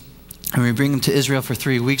students, and we bring them to Israel for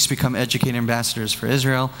 3 weeks, become educated ambassadors for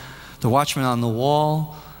Israel. The Watchman on the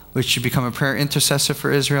Wall, which should become a prayer intercessor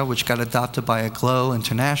for Israel, which got adopted by Aglow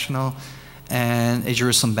International, and a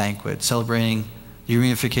Jerusalem banquet, celebrating the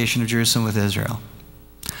reunification of Jerusalem with Israel.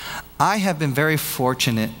 I have been very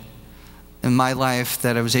fortunate in my life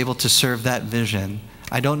that I was able to serve that vision.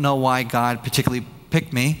 I don't know why God particularly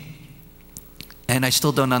picked me, and I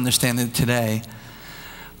still don't understand it today.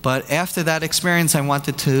 But after that experience, I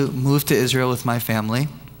wanted to move to Israel with my family.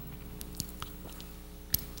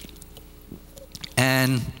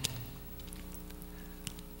 And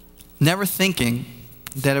never thinking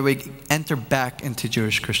that I would enter back into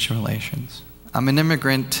Jewish-Christian relations. I'm an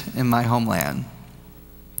immigrant in my homeland.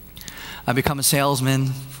 I become a salesman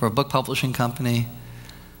for a book publishing company.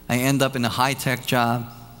 I end up in a high-tech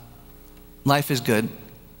job. Life is good.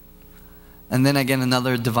 And then I get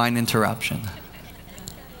another divine interruption.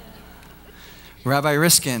 Rabbi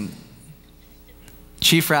Riskin,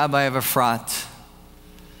 chief rabbi of Efrat,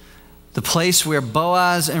 the place where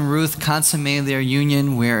Boaz and Ruth consummated their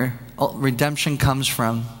union, where redemption comes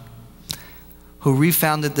from, who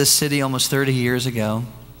refounded this city almost 30 years ago,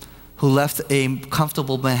 who left a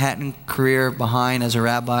comfortable Manhattan career behind as a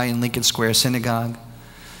rabbi in Lincoln Square Synagogue,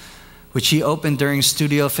 which he opened during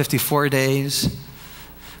Studio 54 days.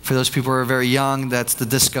 For those people who are very young, that's the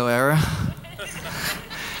disco era.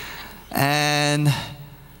 And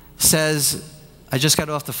says, I just got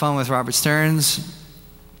off the phone with Robert Stearns.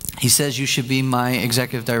 He says you should be my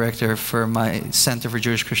executive director for my Center for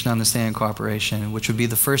Jewish Christian Understanding and Cooperation, which would be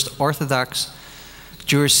the first Orthodox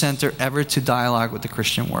Jewish center ever to dialogue with the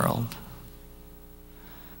Christian world.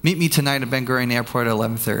 Meet me tonight at Ben Gurion Airport at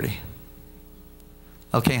 11:30.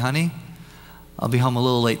 Okay, honey? I'll be home a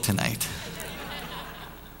little late tonight.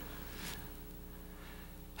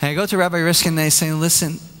 And I go to Rabbi Riskin and I say,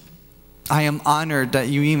 listen, I am honored that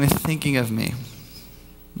you're even thinking of me.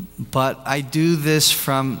 But I do this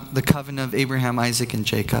from the covenant of Abraham, Isaac, and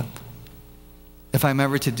Jacob. If I'm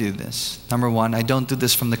ever to do this, number one, I don't do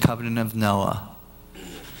this from the covenant of Noah.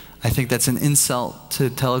 I think that's an insult to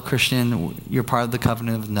tell a Christian you're part of the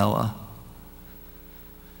covenant of Noah.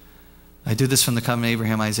 I do this from the covenant of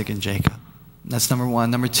Abraham, Isaac, and Jacob. That's number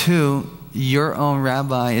one. Number two, your own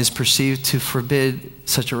rabbi is perceived to forbid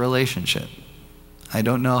such a relationship. I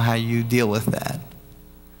don't know how you deal with that.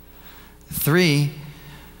 Three,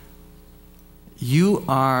 you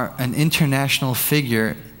are an international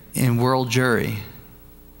figure in world Jewry.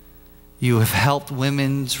 You have helped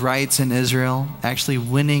women's rights in Israel, actually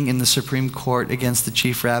winning in the Supreme Court against the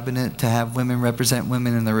chief rabbinate to have women represent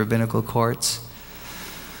women in the rabbinical courts.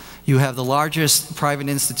 You have the largest private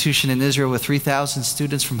institution in Israel with 3,000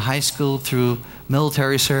 students from high school through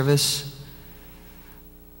military service.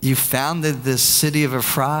 You founded this city of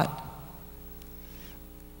Efrat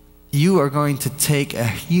you are going to take a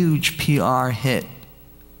huge PR hit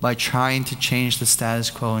by trying to change the status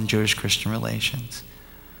quo in Jewish-Christian relations.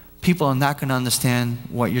 People are not going to understand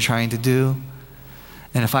what you're trying to do.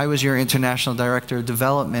 And if I was your international director of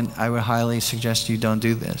development, I would highly suggest you don't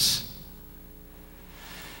do this.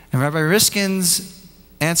 And Rabbi Riskin's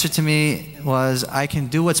answer to me was, I can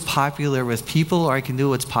do what's popular with people, or I can do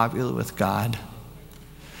what's popular with God.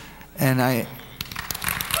 And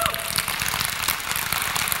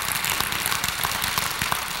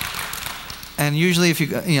And usually, if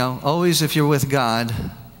always if you're with God,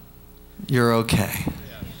 you're okay.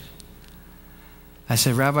 I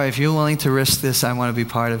said, Rabbi, if you're willing to risk this, I want to be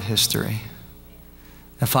part of history.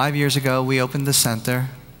 And 5 years ago, we opened the center.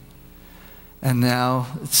 And now,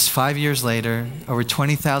 it's 5 years later, over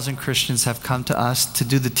 20,000 Christians have come to us to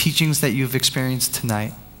do the teachings that you've experienced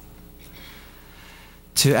tonight,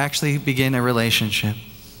 to actually begin a relationship.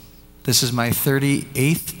 This is my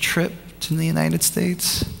 38th trip to the United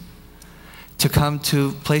States, to come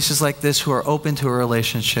to places like this who are open to a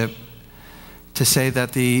relationship, to say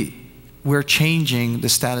that we're changing the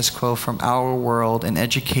status quo from our world and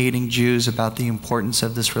educating Jews about the importance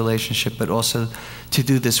of this relationship, but also to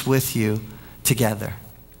do this with you together.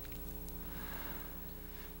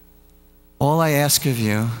 All I ask of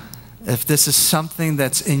you, if this is something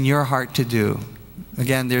that's in your heart to do,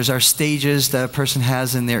 again, there's our stages that a person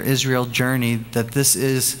has in their Israel journey, that this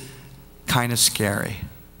is kind of scary.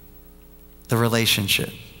 The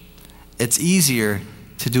relationship. It's easier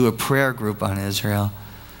to do a prayer group on Israel.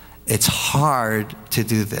 It's hard to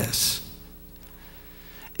do this.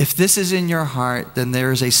 If this is in your heart, then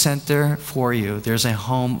there is a center for you. There's a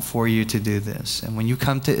home for you to do this. And when you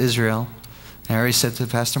come to Israel, I already said to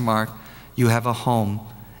Pastor Mark, you have a home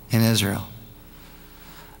in Israel.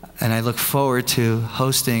 And I look forward to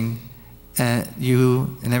hosting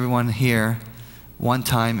you and everyone here one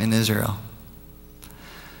time in Israel.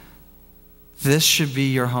 This should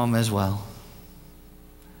be your home as well.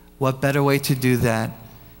 What better way to do that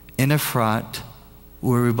in a front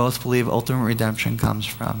where we both believe ultimate redemption comes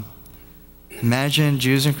from? Imagine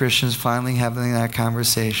Jews and Christians finally having that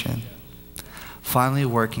conversation, finally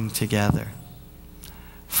working together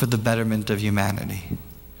for the betterment of humanity.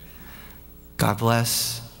 God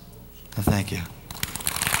bless, and thank you.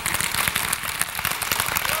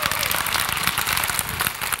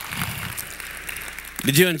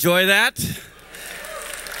 Did you enjoy that?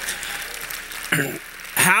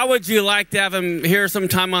 How would you like to have him here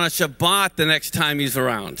sometime on a Shabbat the next time he's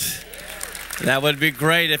around? That would be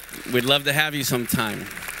great. We'd love to have you sometime.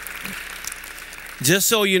 Just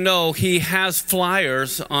so you know, he has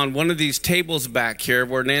flyers on one of these tables back here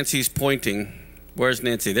where Nancy's pointing. Where's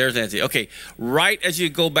Nancy? There's Nancy. Okay, right as you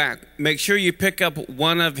go back, make sure you pick up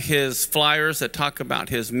one of his flyers that talk about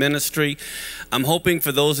his ministry. I'm hoping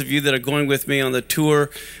for those of you that are going with me on the tour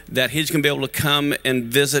that he's going to be able to come and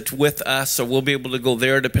visit with us, or we'll be able to go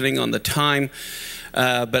there depending on the time.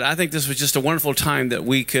 But I think this was just a wonderful time that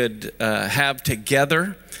we could have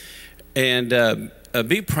together, and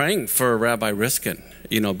be praying for Rabbi Riskin.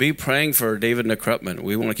 Be praying for David Nekrutman.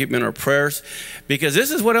 We want to keep him in our prayers, because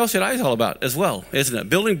this is what El Shaddai is all about as well, isn't it?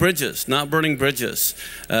 Building bridges, not burning bridges.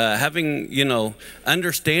 Having,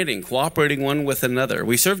 understanding, cooperating one with another.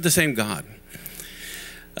 We serve the same God.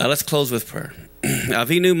 Let's close with prayer.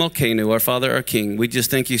 Avinu Malkeinu, our Father, our King, we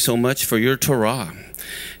just thank you so much for your Torah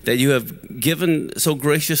that you have given so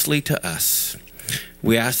graciously to us.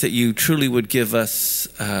 We ask that you truly would give us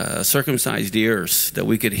circumcised ears, that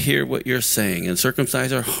we could hear what you're saying, and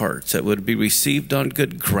circumcise our hearts, that would be received on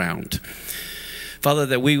good ground. Father,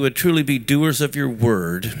 that we would truly be doers of your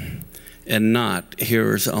word and not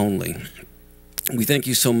hearers only. We thank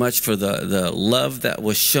you so much for the love that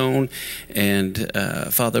was shown, and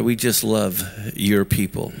Father, we just love your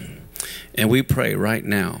people. And we pray right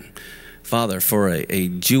now, Father, for a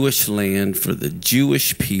Jewish land, for the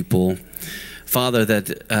Jewish people, Father, that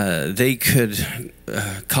they could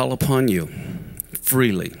call upon you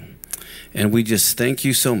freely. And we just thank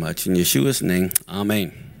you so much. In Yeshua's name,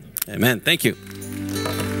 amen. Amen. Thank you.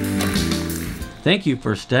 Thank you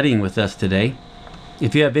for studying with us today.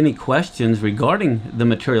 If you have any questions regarding the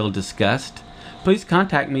material discussed, please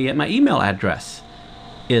contact me at my email address.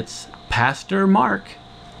 It's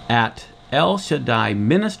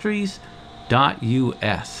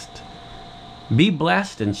pastormark@elshaddaiministries.us. Be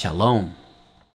blessed and shalom.